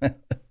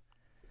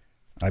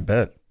 I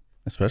bet,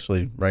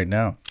 especially right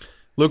now.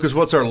 Lucas,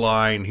 what's our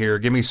line here?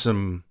 Give me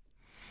some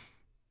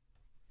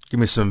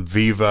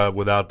Viva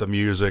without the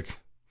music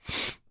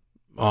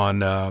on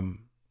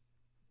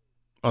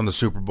the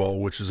Super Bowl,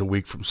 which is a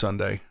week from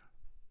Sunday.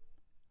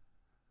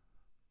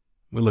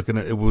 We're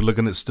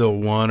looking at still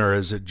 1, or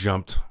has it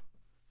jumped?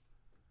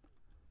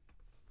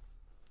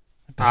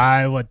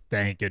 I would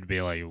think it'd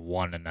be like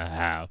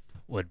 1.5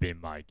 would be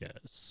my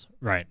guess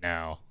right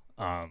now.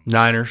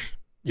 Niners.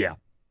 Yeah.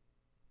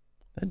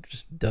 That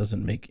just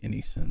doesn't make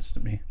any sense to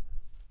me.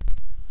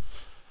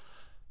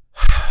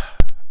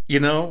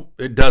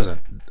 It doesn't.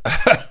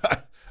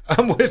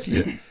 I'm with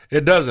you.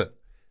 It doesn't.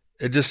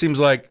 It just seems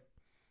like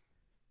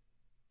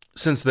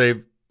since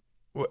they've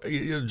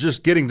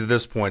just getting to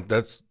this point,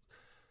 that's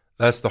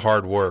the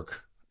hard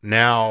work.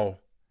 Now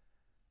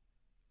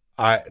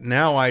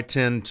I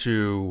tend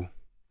to,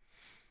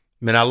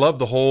 I love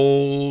the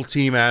whole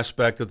team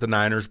aspect that the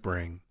Niners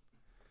bring,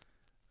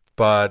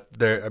 but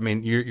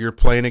you're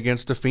playing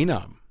against a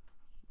phenom.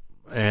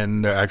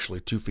 and they're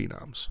actually two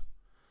phenoms,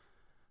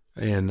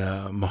 and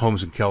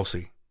Mahomes and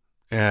Kelsey.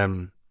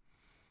 And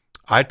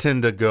I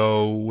tend to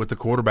go with the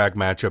quarterback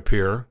matchup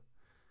here,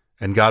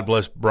 and God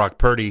bless Brock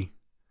Purdy.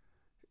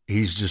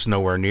 He's just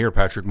nowhere near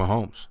Patrick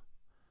Mahomes.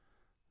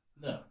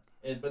 No,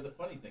 but the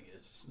funny thing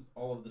is,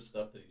 all of the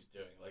stuff that he's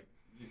doing, like,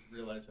 you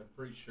realize I'm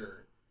pretty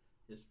sure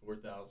his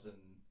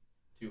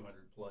 4,200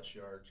 plus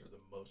yards are the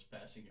most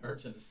passing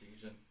yards in a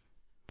season.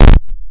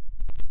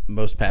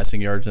 Most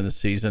passing yards in a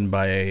season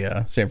by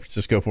a San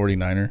Francisco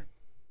 49er,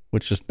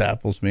 which just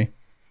baffles me.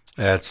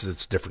 It's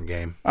a different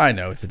game. I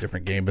know it's a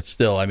different game, but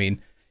still, I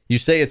mean, you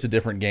say it's a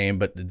different game,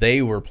 but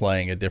they were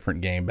playing a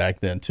different game back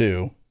then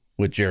too,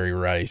 with Jerry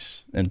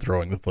Rice and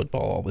throwing the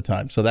football all the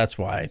time. So that's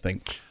why I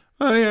think.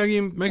 Oh yeah,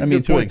 you make a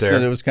good point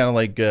there. It was kind of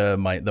like the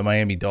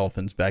Miami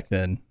Dolphins back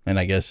then, and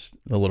I guess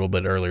a little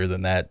bit earlier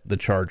than that, the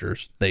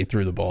Chargers. They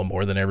threw the ball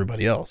more than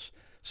everybody else.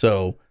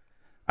 So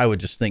I would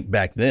just think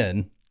back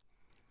then,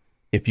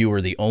 if you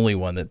were the only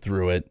one that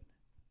threw it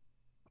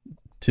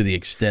to the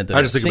extent that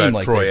I just it think about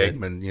like Troy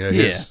Aikman. You know,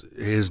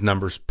 his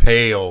numbers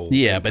pale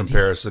in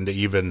comparison to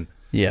even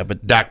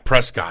Dak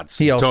Prescott's,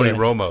 Tony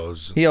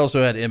Romo's. He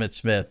also had Emmitt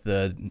Smith.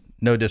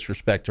 No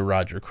disrespect to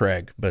Roger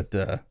Craig, but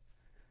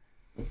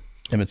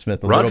Emmitt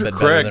Smith little bit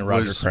better than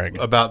Roger Craig.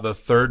 About the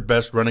third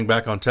best running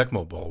back on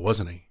Tecmo Bowl,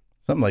 wasn't he?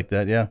 Something like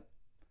that, yeah.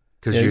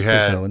 Because you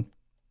had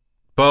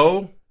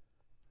Bo,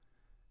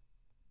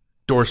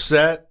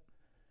 Dorsett,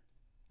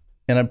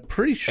 and I'm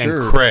pretty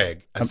sure and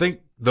Craig. I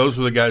think those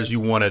were the guys you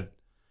wanted.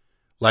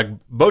 Like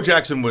Bo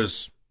Jackson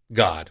was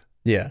God.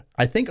 Yeah,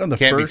 I think on the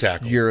first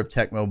year of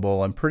Tecmo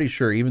Bowl, I'm pretty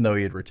sure, even though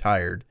he had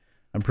retired,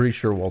 I'm pretty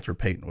sure Walter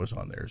Payton was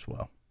on there as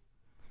well.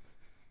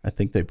 I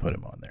think they put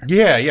him on there.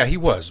 Yeah, he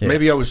was. Yeah.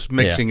 Maybe I was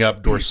mixing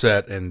up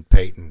Dorsett and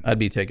Payton. I'd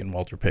be taking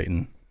Walter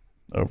Payton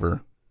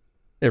over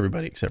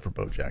everybody except for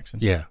Bo Jackson.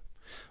 Yeah,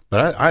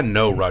 but I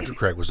know Roger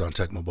Craig was on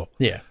Tecmo Bowl.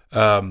 Yeah.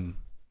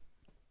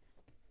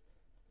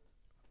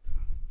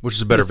 Which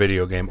is a better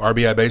video game,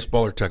 RBI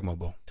Baseball or Tecmo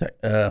Bowl?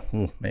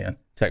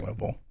 Tecmo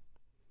Bowl.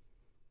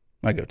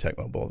 I go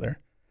Tecmo Bowl there.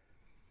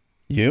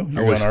 You're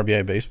going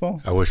RBI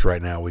Baseball? I wish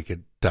right now we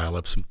could dial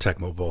up some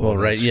Tecmo Bowl on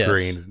the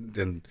screen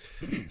and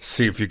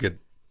see if you could.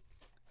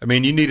 I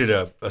mean, you needed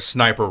a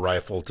sniper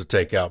rifle to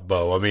take out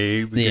Bo. I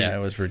mean, it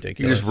was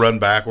ridiculous. You just run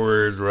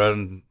backwards,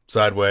 run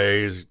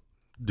sideways,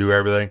 do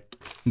everything.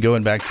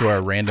 Going back to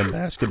our random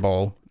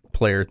basketball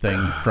player thing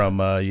from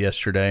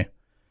yesterday,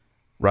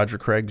 Roger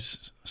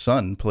Craig's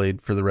son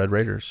played for the Red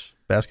Raiders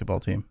basketball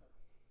team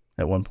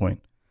at one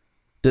point.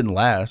 Didn't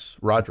last.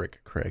 Roderick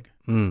Craig.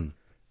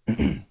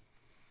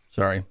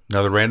 Sorry.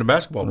 Another random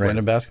basketball player.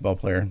 Random basketball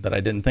player that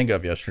I didn't think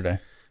of yesterday.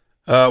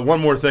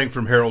 One more thing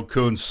from Harold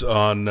Kuntz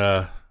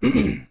on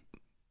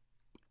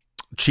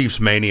Chiefs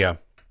Mania,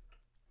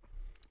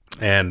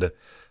 and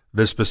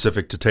this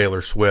specific to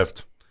Taylor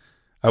Swift.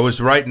 I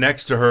was right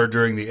next to her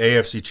during the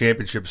AFC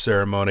Championship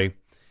ceremony.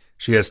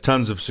 She has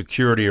tons of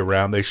security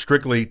around. They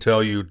strictly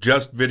tell you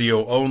just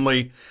video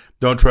only.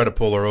 Don't try to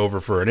pull her over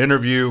for an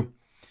interview.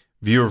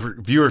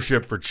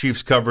 Viewership for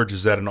Chiefs coverage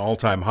is at an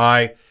all-time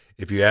high.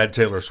 If you add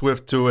Taylor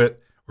Swift to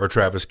it or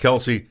Travis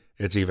Kelce,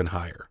 it's even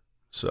higher.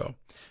 So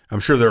I'm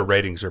sure their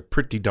ratings are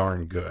pretty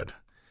darn good.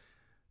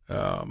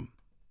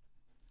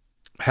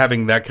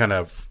 Having that kind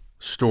of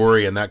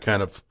story and that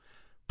kind of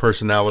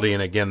personality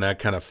and, again, that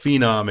kind of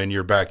phenom in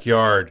your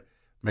backyard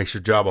makes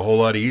your job a whole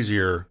lot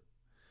easier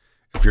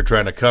if you're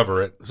trying to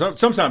cover it.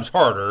 Sometimes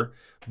harder,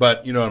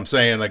 but you know what I'm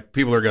saying? Like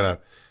people are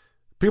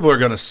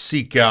gonna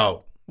seek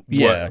out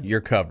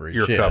your coverage.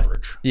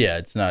 Coverage. Yeah,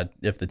 it's not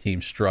if the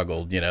team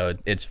struggled. You know,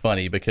 it's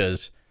funny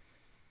because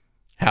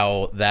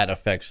how that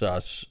affects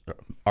us.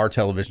 Our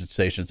television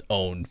station's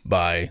owned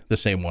by the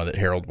same one that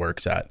Harold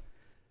works at.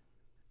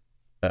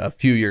 A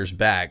few years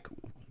back,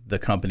 the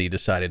company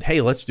decided,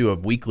 hey, let's do a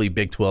weekly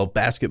Big 12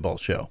 basketball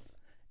show.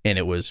 And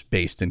it was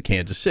based in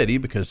Kansas City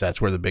because that's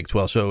where the Big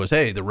 12 show was.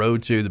 Hey, the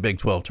road to the Big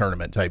 12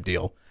 tournament type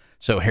deal.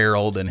 So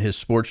Harold and his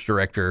sports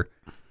director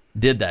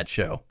did that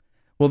show.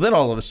 Well, then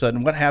all of a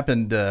sudden, what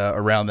happened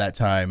around that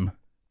time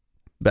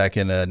back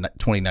in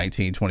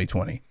 2019,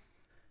 2020?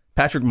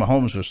 Patrick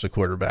Mahomes was the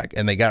quarterback,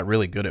 and they got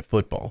really good at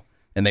football.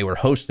 And they were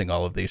hosting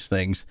all of these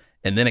things.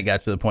 And then it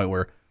got to the point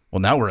where, well,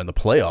 now we're in the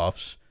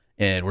playoffs,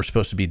 and we're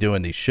supposed to be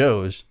doing these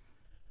shows.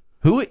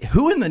 Who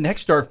in the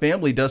Nexstar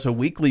family does a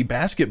weekly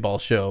basketball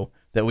show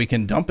that we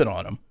can dump it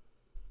on them?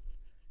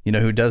 You know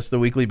who does the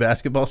weekly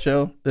basketball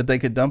show that they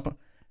could dump?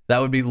 That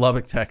would be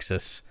Lubbock,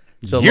 Texas.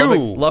 So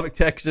Lubbock,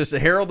 Texas,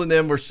 Harold and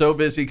them were so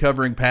busy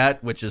covering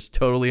Pat, which is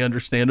totally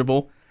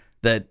understandable,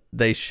 that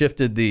they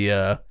shifted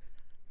the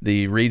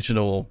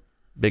regional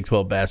Big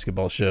 12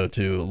 basketball show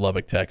to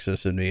Lubbock,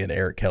 Texas, and me and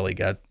Eric Kelly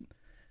got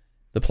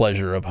the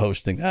pleasure of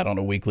hosting that on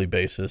a weekly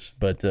basis.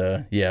 But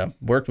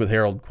worked with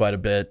Harold quite a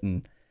bit,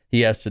 and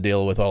he has to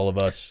deal with all of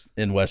us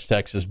in West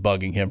Texas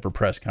bugging him for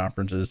press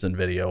conferences and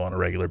video on a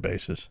regular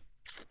basis.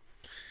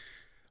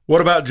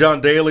 What about John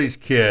Daly's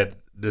kid?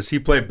 Does he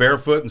play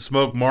barefoot and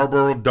smoke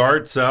Marlboro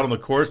darts out on the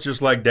course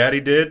just like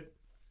Daddy did?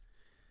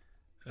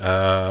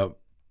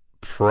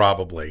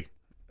 Probably.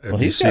 Well,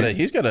 he's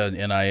got an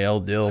NIL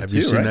deal have too,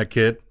 you seen right? that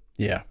kid?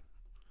 Yeah.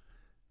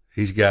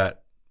 He's got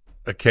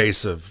a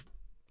case of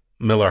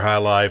Miller High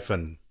Life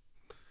and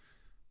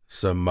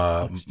some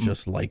Looks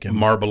just like him.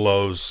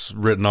 Marbelows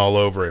written all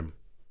over him.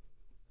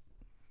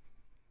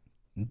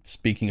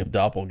 Speaking of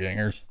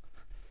doppelgangers.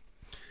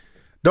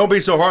 Don't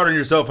be so hard on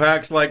yourself,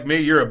 Hacks. Like me,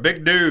 you're a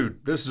big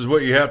dude. This is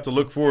what you have to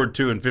look forward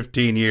to in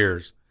 15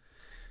 years.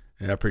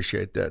 And I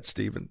appreciate that,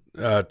 Stephen.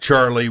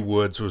 Charlie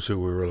Woods was who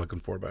we were looking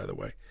for, by the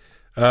way.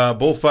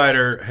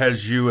 Bullfighter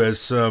has you as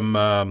some,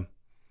 I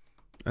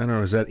don't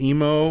know, is that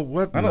emo?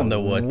 What I don't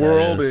know what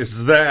world that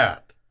is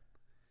that?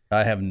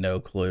 I have no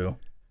clue.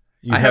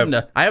 You I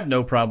have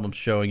no problem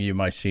showing you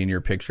my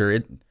senior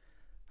picture.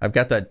 I've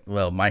got that.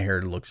 Well, my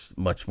hair looks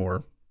much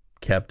more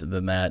kept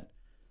than that,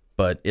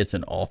 but it's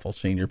an awful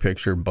senior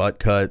picture. Butt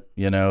cut,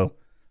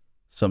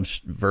 some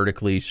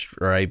vertically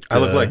striped. I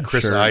look like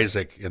Chris shirt.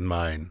 Isaac in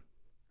mine.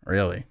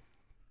 Really?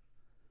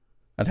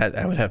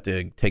 I would have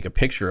to take a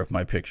picture of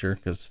my picture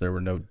because there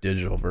were no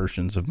digital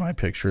versions of my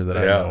picture that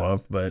I know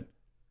of, but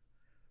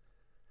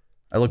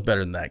I look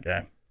better than that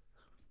guy.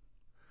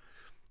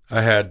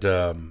 I had...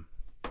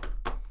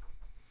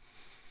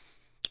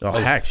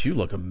 Hacks, you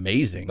look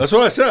amazing. That's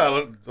what I said. I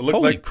look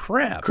Holy like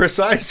crap. Chris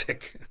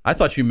Isaac. I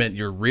thought you meant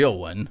your real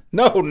one.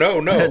 No.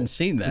 I hadn't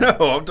seen that.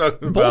 No, I'm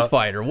talking about...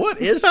 Bullfighter,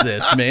 what is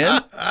this,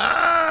 man?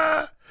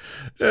 Yeah,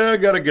 I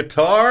got a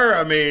guitar.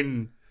 I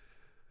mean,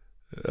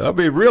 I'll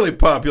be really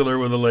popular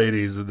with the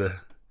ladies.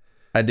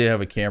 I do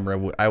have a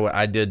camera.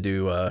 I did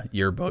do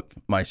Yearbook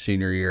my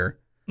senior year.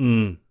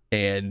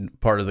 And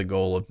part of the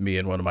goal of me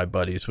and one of my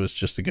buddies was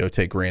just to go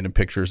take random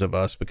pictures of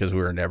us because we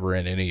were never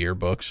in any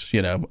yearbooks,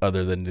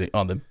 other than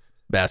on the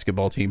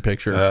basketball team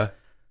picture.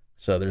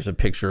 So there's a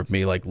picture of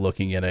me like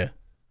looking in a,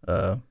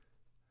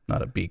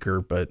 not a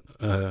beaker, but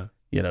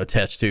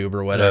test tube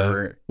or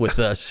whatever with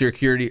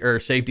security or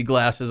safety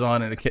glasses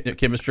on in a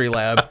chemistry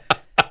lab.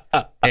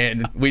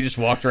 And we just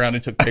walked around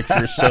and took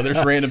pictures. So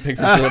there's random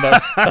pictures of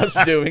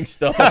us doing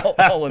stuff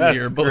all in the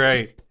yearbook.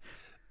 Great.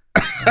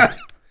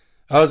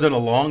 I was in a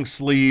long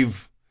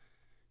sleeve,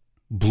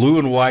 blue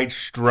and white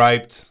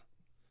striped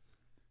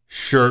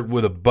shirt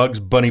with a Bugs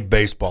Bunny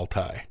baseball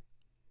tie.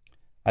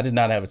 I did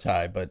not have a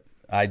tie, but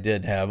I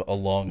did have a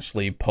long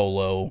sleeve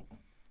polo,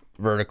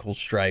 vertical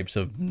stripes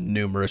of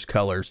numerous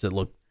colors that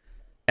looked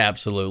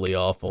absolutely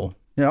awful.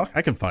 Yeah,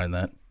 I can find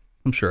that.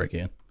 I'm sure I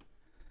can.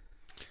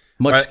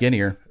 Much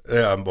skinnier.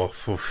 Yeah,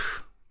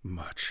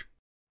 much.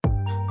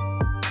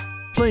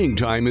 Playing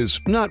time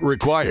is not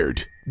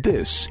required.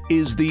 This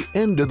is the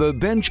End of the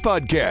Bench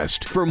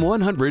podcast from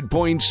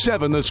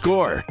 100.7 The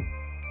Score.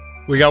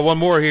 We got one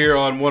more here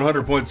on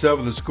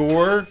 100.7 The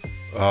Score.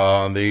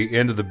 On the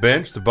End of the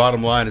Bench, the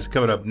bottom line is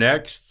coming up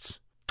next.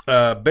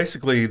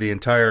 Basically, the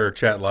entire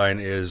chat line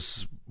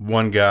is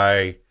one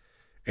guy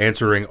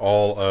answering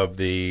all of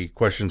the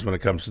questions when it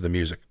comes to the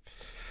music.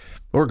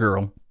 Or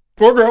girl.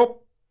 Or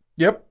girl.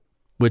 Yep.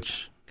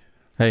 Which,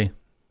 hey,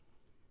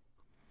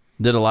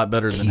 did a lot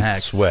better than Keith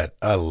Hacks. Sweat.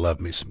 I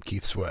love me some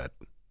Keith Sweat.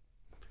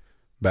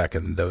 Back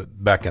in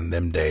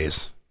them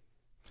days.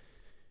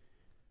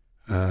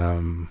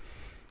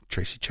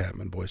 Tracy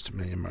Chapman, Boys to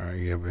Me,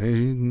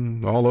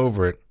 all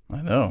over it.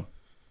 I know.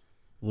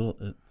 A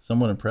little,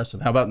 somewhat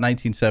impressive. How about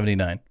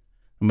 1979?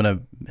 I'm going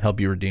to help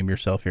you redeem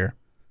yourself here.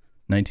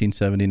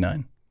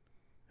 1979.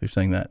 Who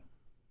sang that?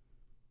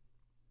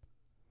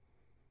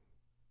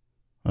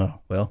 Oh,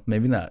 well,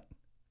 maybe not.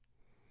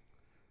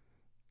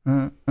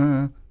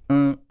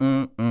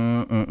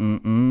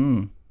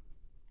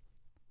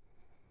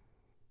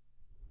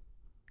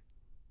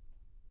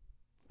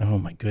 Oh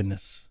my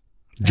goodness.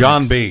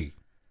 John B.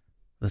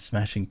 The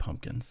Smashing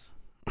Pumpkins.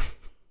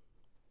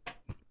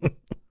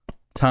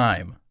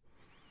 Time.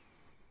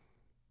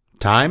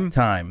 Time?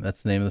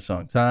 That's the name of the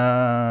song.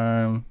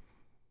 Time.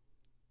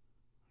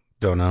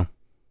 Don't know.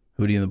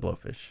 Hootie and the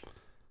Blowfish.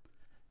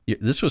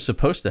 This was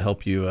supposed to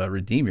help you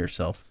redeem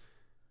yourself.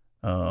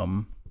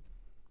 Man.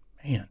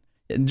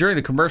 During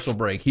the commercial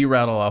break, he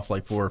rattled off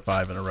like 4 or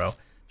 5 in a row.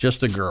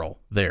 Just a girl.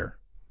 There.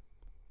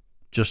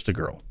 Just a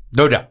girl.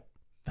 No doubt.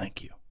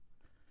 Thank you.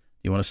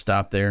 You want to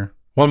stop there?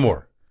 One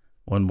more.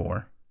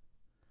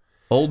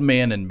 Old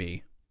Man and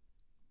Me.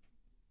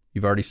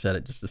 You've already said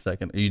it just a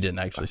second. You didn't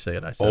actually say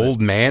it. I said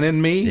Old Man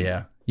and Me?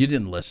 Yeah. You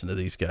didn't listen to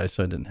these guys,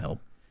 so it didn't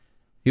help.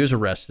 He was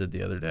arrested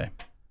the other day.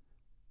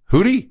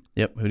 Hootie?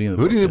 Yep. Hootie and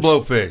the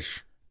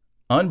Blowfish.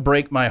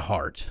 Unbreak My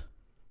Heart.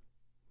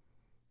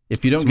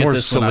 If you don't get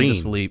this one, I'm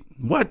asleep.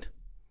 What?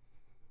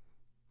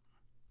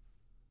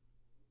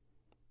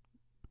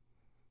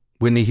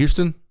 Whitney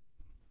Houston?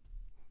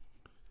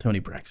 Tony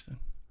Braxton.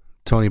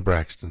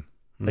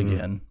 Mm-hmm.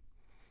 Again.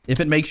 If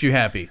it makes you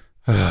happy.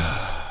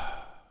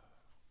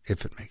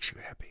 If it makes you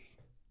happy.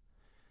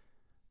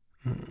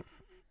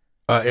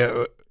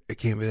 It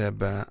can't be that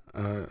bad.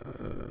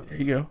 There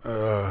you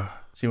go.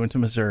 She went to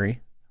Missouri.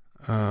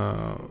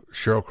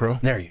 Sheryl Crow.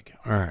 There you go.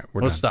 All right,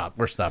 We'll stop.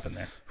 We're stopping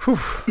there.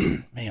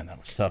 Man, that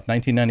was tough.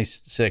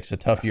 1996, a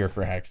tough year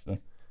for Haxton.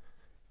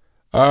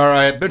 All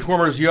right,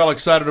 Benchwarmers, you all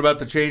excited about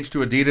the change to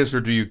Adidas, or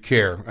do you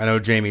care? I know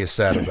Jamie is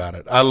sad about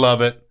it. I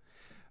love it.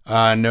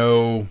 I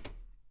know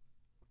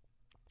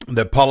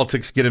that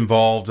politics get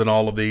involved in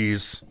all of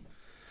these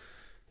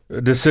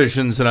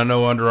decisions, and I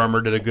know Under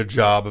Armour did a good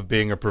job of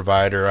being a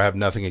provider. I have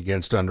nothing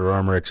against Under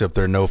Armour, except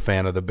they're no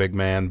fan of the big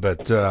man,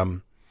 but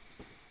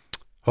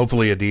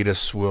hopefully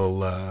Adidas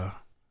will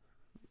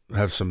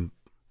have some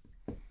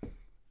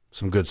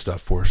good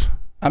stuff for us.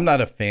 I'm not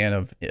a fan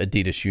of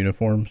Adidas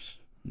uniforms.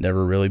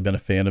 Never really been a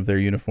fan of their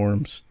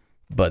uniforms.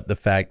 But the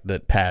fact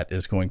that Pat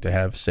is going to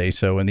have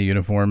say-so in the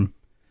uniform,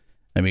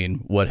 I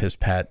mean, what has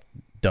Pat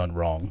done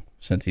wrong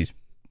since he's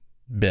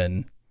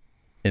been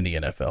in the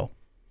NFL?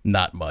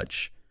 Not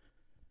much.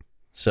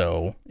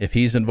 So if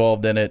he's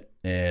involved in it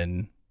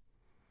and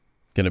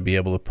going to be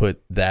able to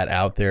put that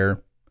out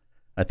there,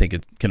 I think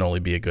it can only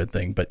be a good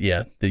thing. But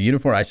yeah, the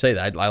uniform, I say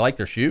that I like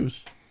their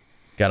shoes.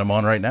 Got them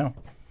on right now.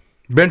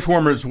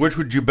 Benchwarmers, which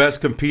would you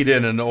best compete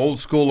in, an old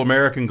school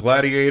American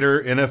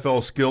Gladiator,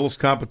 NFL skills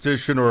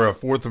competition, or a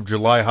 4th of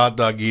July hot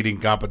dog eating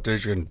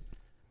competition?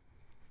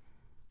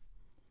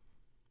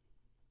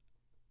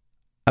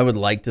 I would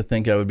like to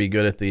think I would be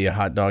good at the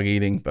hot dog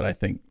eating, but I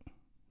think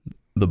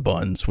the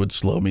buns would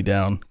slow me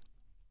down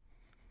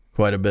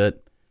quite a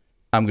bit.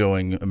 I'm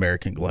going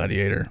American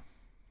Gladiator.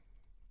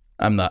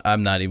 I'm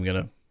not even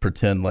going to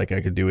pretend like I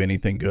could do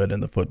anything good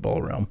in the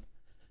football realm.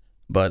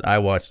 But I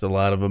watched a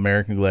lot of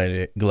American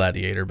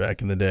Gladiator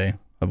back in the day.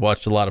 I've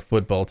watched a lot of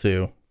football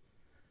too.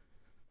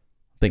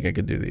 I think I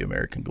could do the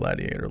American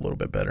Gladiator a little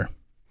bit better.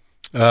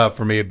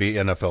 For me, it'd be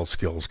NFL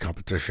skills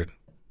competition.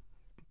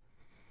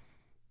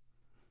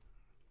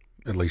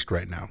 At least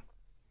right now.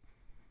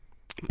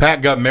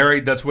 Pat got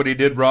married. That's what he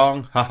did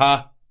wrong.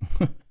 Haha.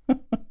 All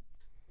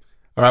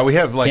right, we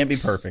have like Can't be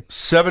perfect.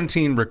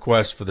 17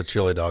 requests for the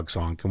chili dog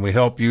song. Can we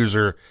help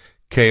user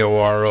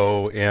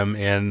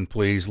KOROMN,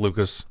 please,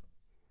 Lucas?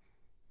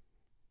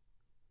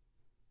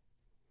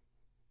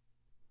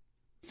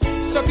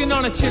 Sucking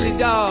on a chili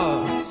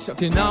dog,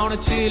 sucking on a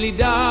chili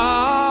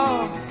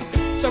dog,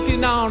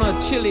 sucking on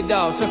a chili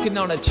dog, sucking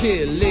on a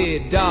chili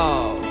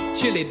dog,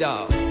 chili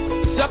dog,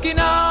 sucking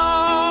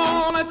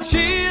on a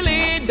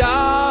chili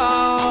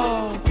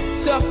dog,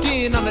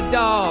 sucking on a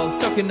dog,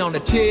 sucking on a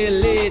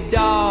chili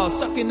dog,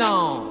 sucking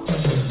on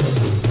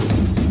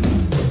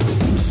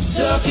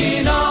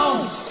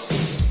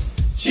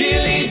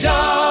chili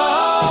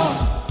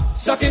dog,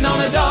 sucking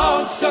on a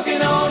dog,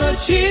 sucking on a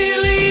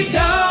chili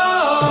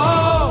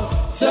dog.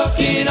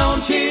 Sucking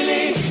on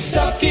chili,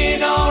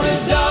 sucking on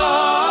a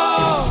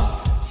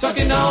dog,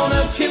 sucking on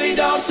a chili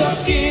dog,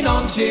 sucking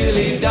on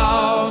chili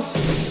dog.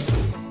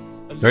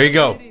 There you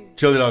go.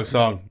 Chili dog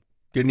song.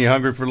 Getting you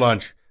hungry for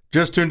lunch.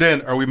 Just tuned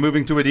in. Are we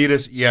moving to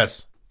Adidas?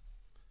 Yes.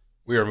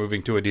 We are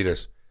moving to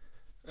Adidas.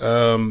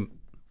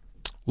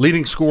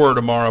 Leading scorer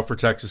tomorrow for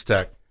Texas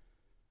Tech.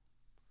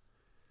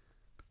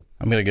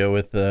 I'm going to go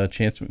with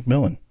Chance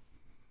McMillan.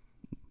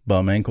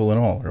 Bum ankle and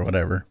all, or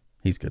whatever.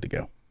 He's good to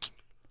go.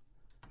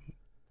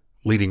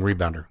 Leading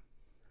rebounder.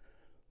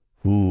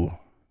 Ooh.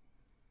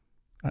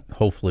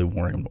 Hopefully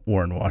Warren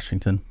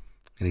Washington.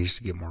 He needs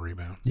to get more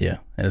rebound. Yeah,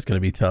 and it's going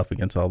to be tough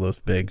against all those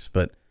bigs.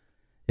 But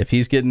if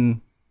he's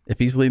leading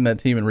that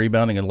team in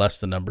rebounding, unless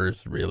the number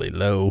is really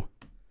low,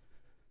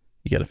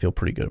 you got to feel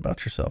pretty good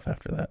about yourself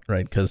after that,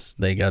 right? Because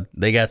they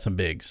got some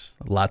bigs,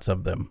 lots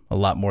of them, a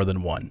lot more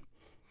than one.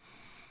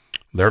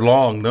 They're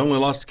long. They only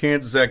lost to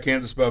Kansas at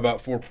Kansas by about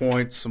 4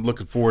 points. I'm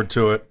looking forward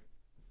to it.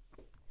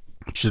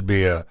 It should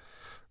be a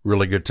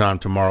really good time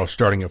tomorrow,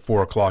 starting at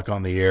 4 o'clock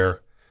on the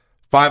air.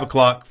 5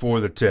 o'clock for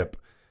the tip.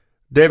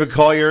 David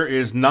Collier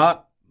is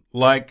not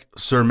like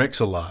Sir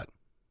Mix-a-Lot.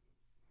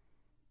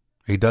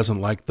 He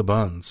doesn't like the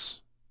buns.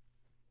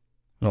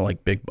 I don't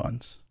like big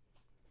buns.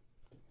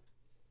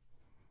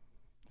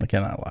 I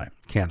cannot lie.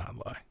 Cannot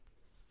lie.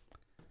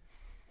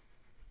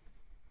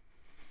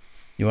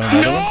 You want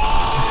another one?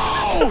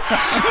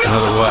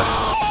 Another what?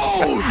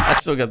 I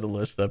still got the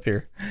list up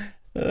here.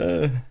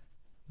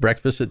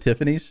 Breakfast at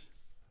Tiffany's.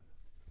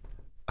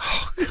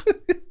 Oh,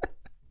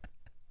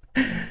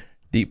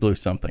 Deep Blue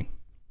something.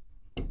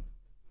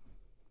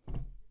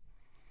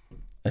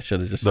 I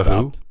should have just The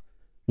stopped.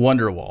 who?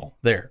 Wonderwall.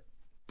 There.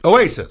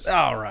 Oasis.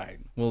 All right.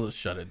 We'll just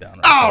shut it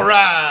down. All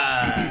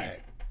right.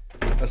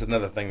 That's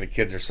another thing the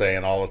kids are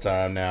saying all the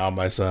time now,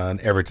 my son,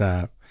 every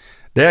time.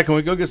 Dad, can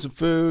we go get some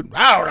food?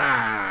 All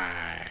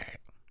right.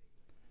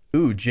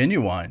 Ooh,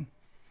 Genuine.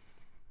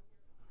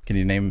 Can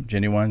you name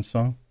Genuine's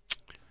song?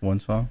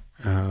 One song?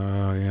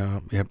 Yeah.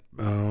 Yep.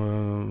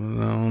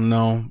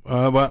 No.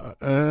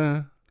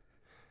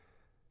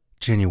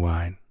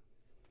 Genuine.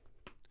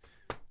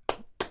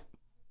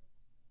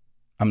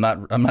 I'm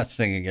not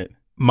singing it.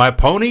 My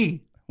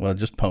Pony? Well,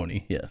 just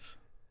Pony, yes.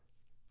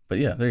 But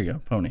yeah, there you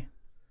go, Pony.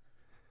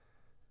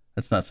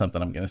 That's not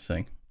something I'm going to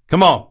sing.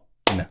 Come on.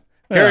 No.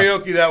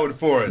 Karaoke that one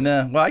for us.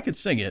 Nah, well, I could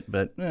sing it,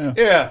 but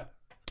Yeah.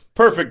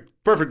 Perfect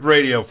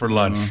radio for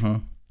lunch. Mm-hmm.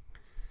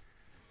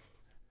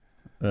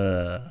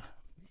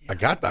 I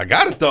got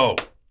it though.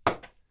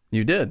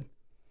 You did.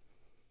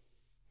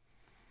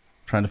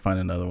 Trying to find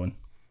another one.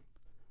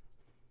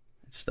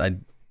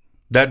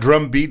 That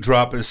drum beat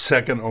drop is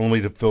second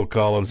only to Phil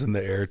Collins in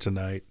the air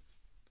tonight.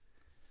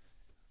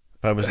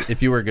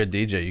 If you were a good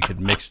DJ, you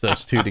could mix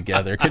those two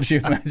together. Could you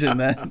imagine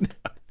that?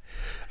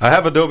 I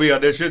have Adobe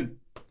Audition.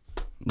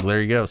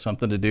 There you go.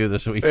 Something to do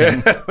this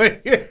weekend.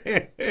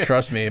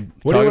 Trust me.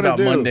 What Talk do about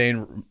do?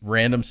 mundane,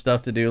 random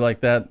stuff to do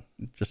like that.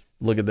 Just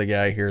look at the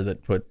guy here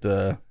that put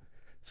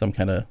some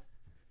kind of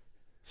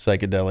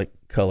psychedelic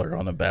color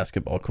on a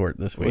basketball court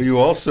this week. Well, you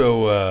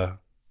also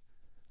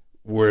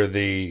were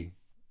the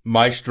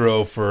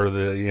maestro for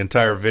the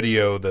entire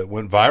video that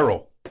went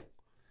viral.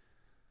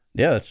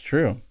 Yeah, that's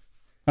true.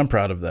 I'm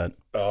proud of that.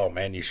 Oh,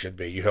 man, you should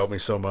be. You helped me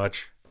so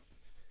much.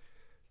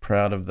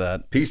 Proud of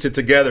that. Pieced it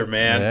together,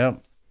 man. Yeah.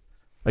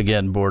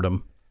 Again,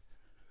 boredom.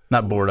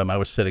 Not boredom. I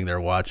was sitting there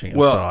watching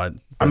and saw it.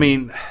 I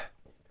mean,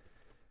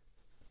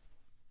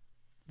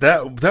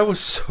 that was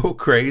so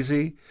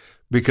crazy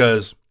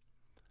because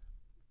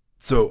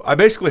so I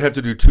basically have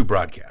to do 2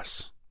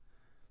 broadcasts.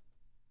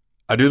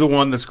 I do the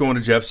one that's going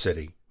to Jeff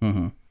City,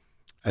 and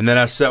then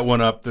I set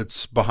one up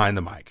that's behind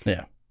the mic.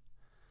 Yeah.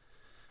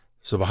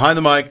 So behind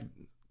the mic,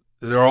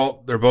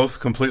 they're both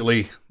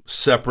completely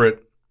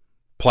separate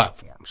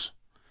platforms.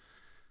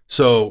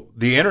 So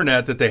the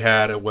internet that they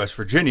had at West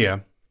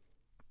Virginia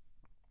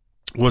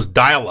was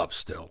dial-up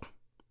still.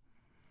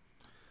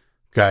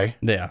 Okay?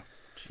 Yeah.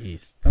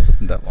 Jeez, that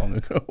wasn't that long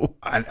ago.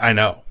 I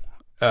know.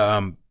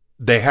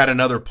 They had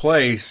another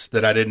place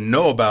that I didn't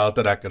know about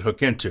that I could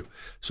hook into.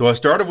 So I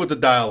started with the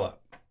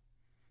dial-up,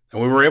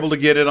 and we were able to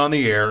get it on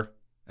the air,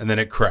 and then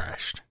it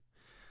crashed.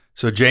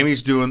 So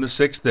Jamie's doing the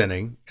 6th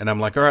inning, and I'm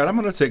like, all right, I'm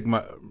gonna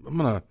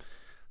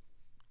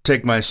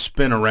take my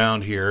spin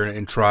around here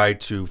and try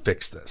to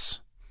fix this.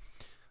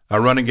 I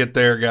run and get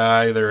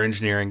their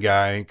engineering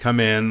guy, come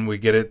in, we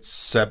get it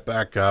set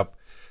back up.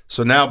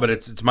 So now, but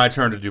it's my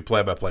turn to do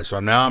play-by-play.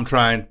 So now I'm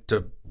trying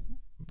to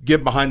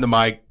get behind the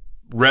mic,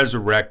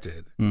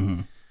 resurrected,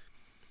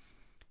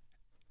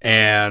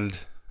 and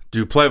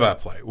do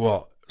play-by-play.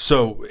 Well,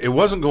 so it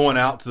wasn't going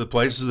out to the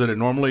places that it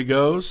normally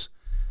goes.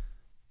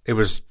 It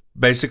was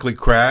basically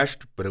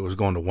crashed, but it was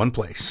going to one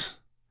place,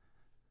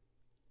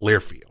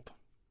 Learfield.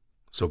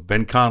 So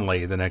Ben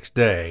Conley the next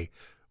day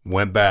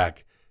went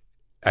back.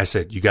 I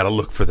said, you got to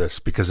look for this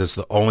because it's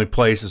the only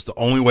place, it's the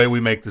only way we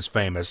make this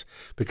famous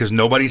because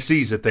nobody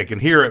sees it. They can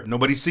hear it.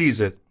 Nobody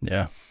sees it.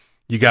 Yeah.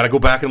 You got to go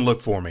back and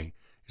look for me.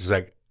 He's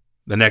like,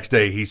 the next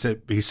day he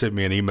sent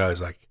me an email.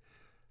 He's like,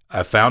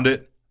 I found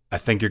it. I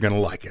think you're going to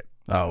like it.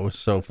 Oh, it was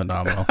so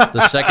phenomenal.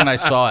 The second I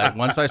saw it,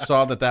 once I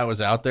saw that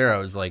was out there, I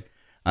was like,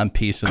 I'm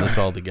piecing this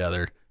all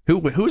together. Who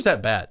was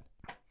that bat?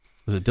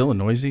 Was it Dylan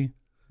Noisy?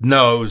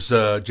 No, it was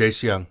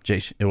Jace Young.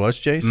 Jace. It was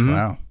Jace?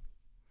 Wow.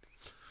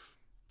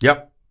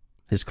 Yep.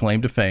 His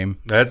claim to fame.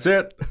 That's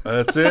it.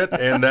 That's it.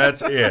 And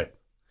that's it.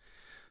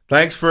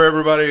 Thanks for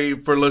everybody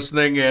for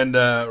listening and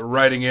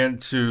writing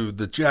into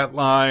the chat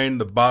line.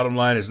 The bottom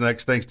line is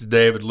next. Thanks to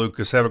David,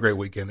 Lucas. Have a great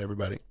weekend,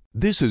 everybody.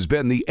 This has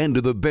been the End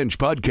of the Bench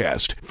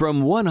podcast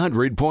from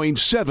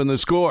 100.7 The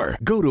Score.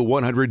 Go to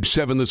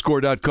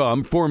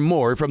 107thescore.com for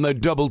more from the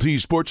Double T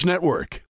Sports Network.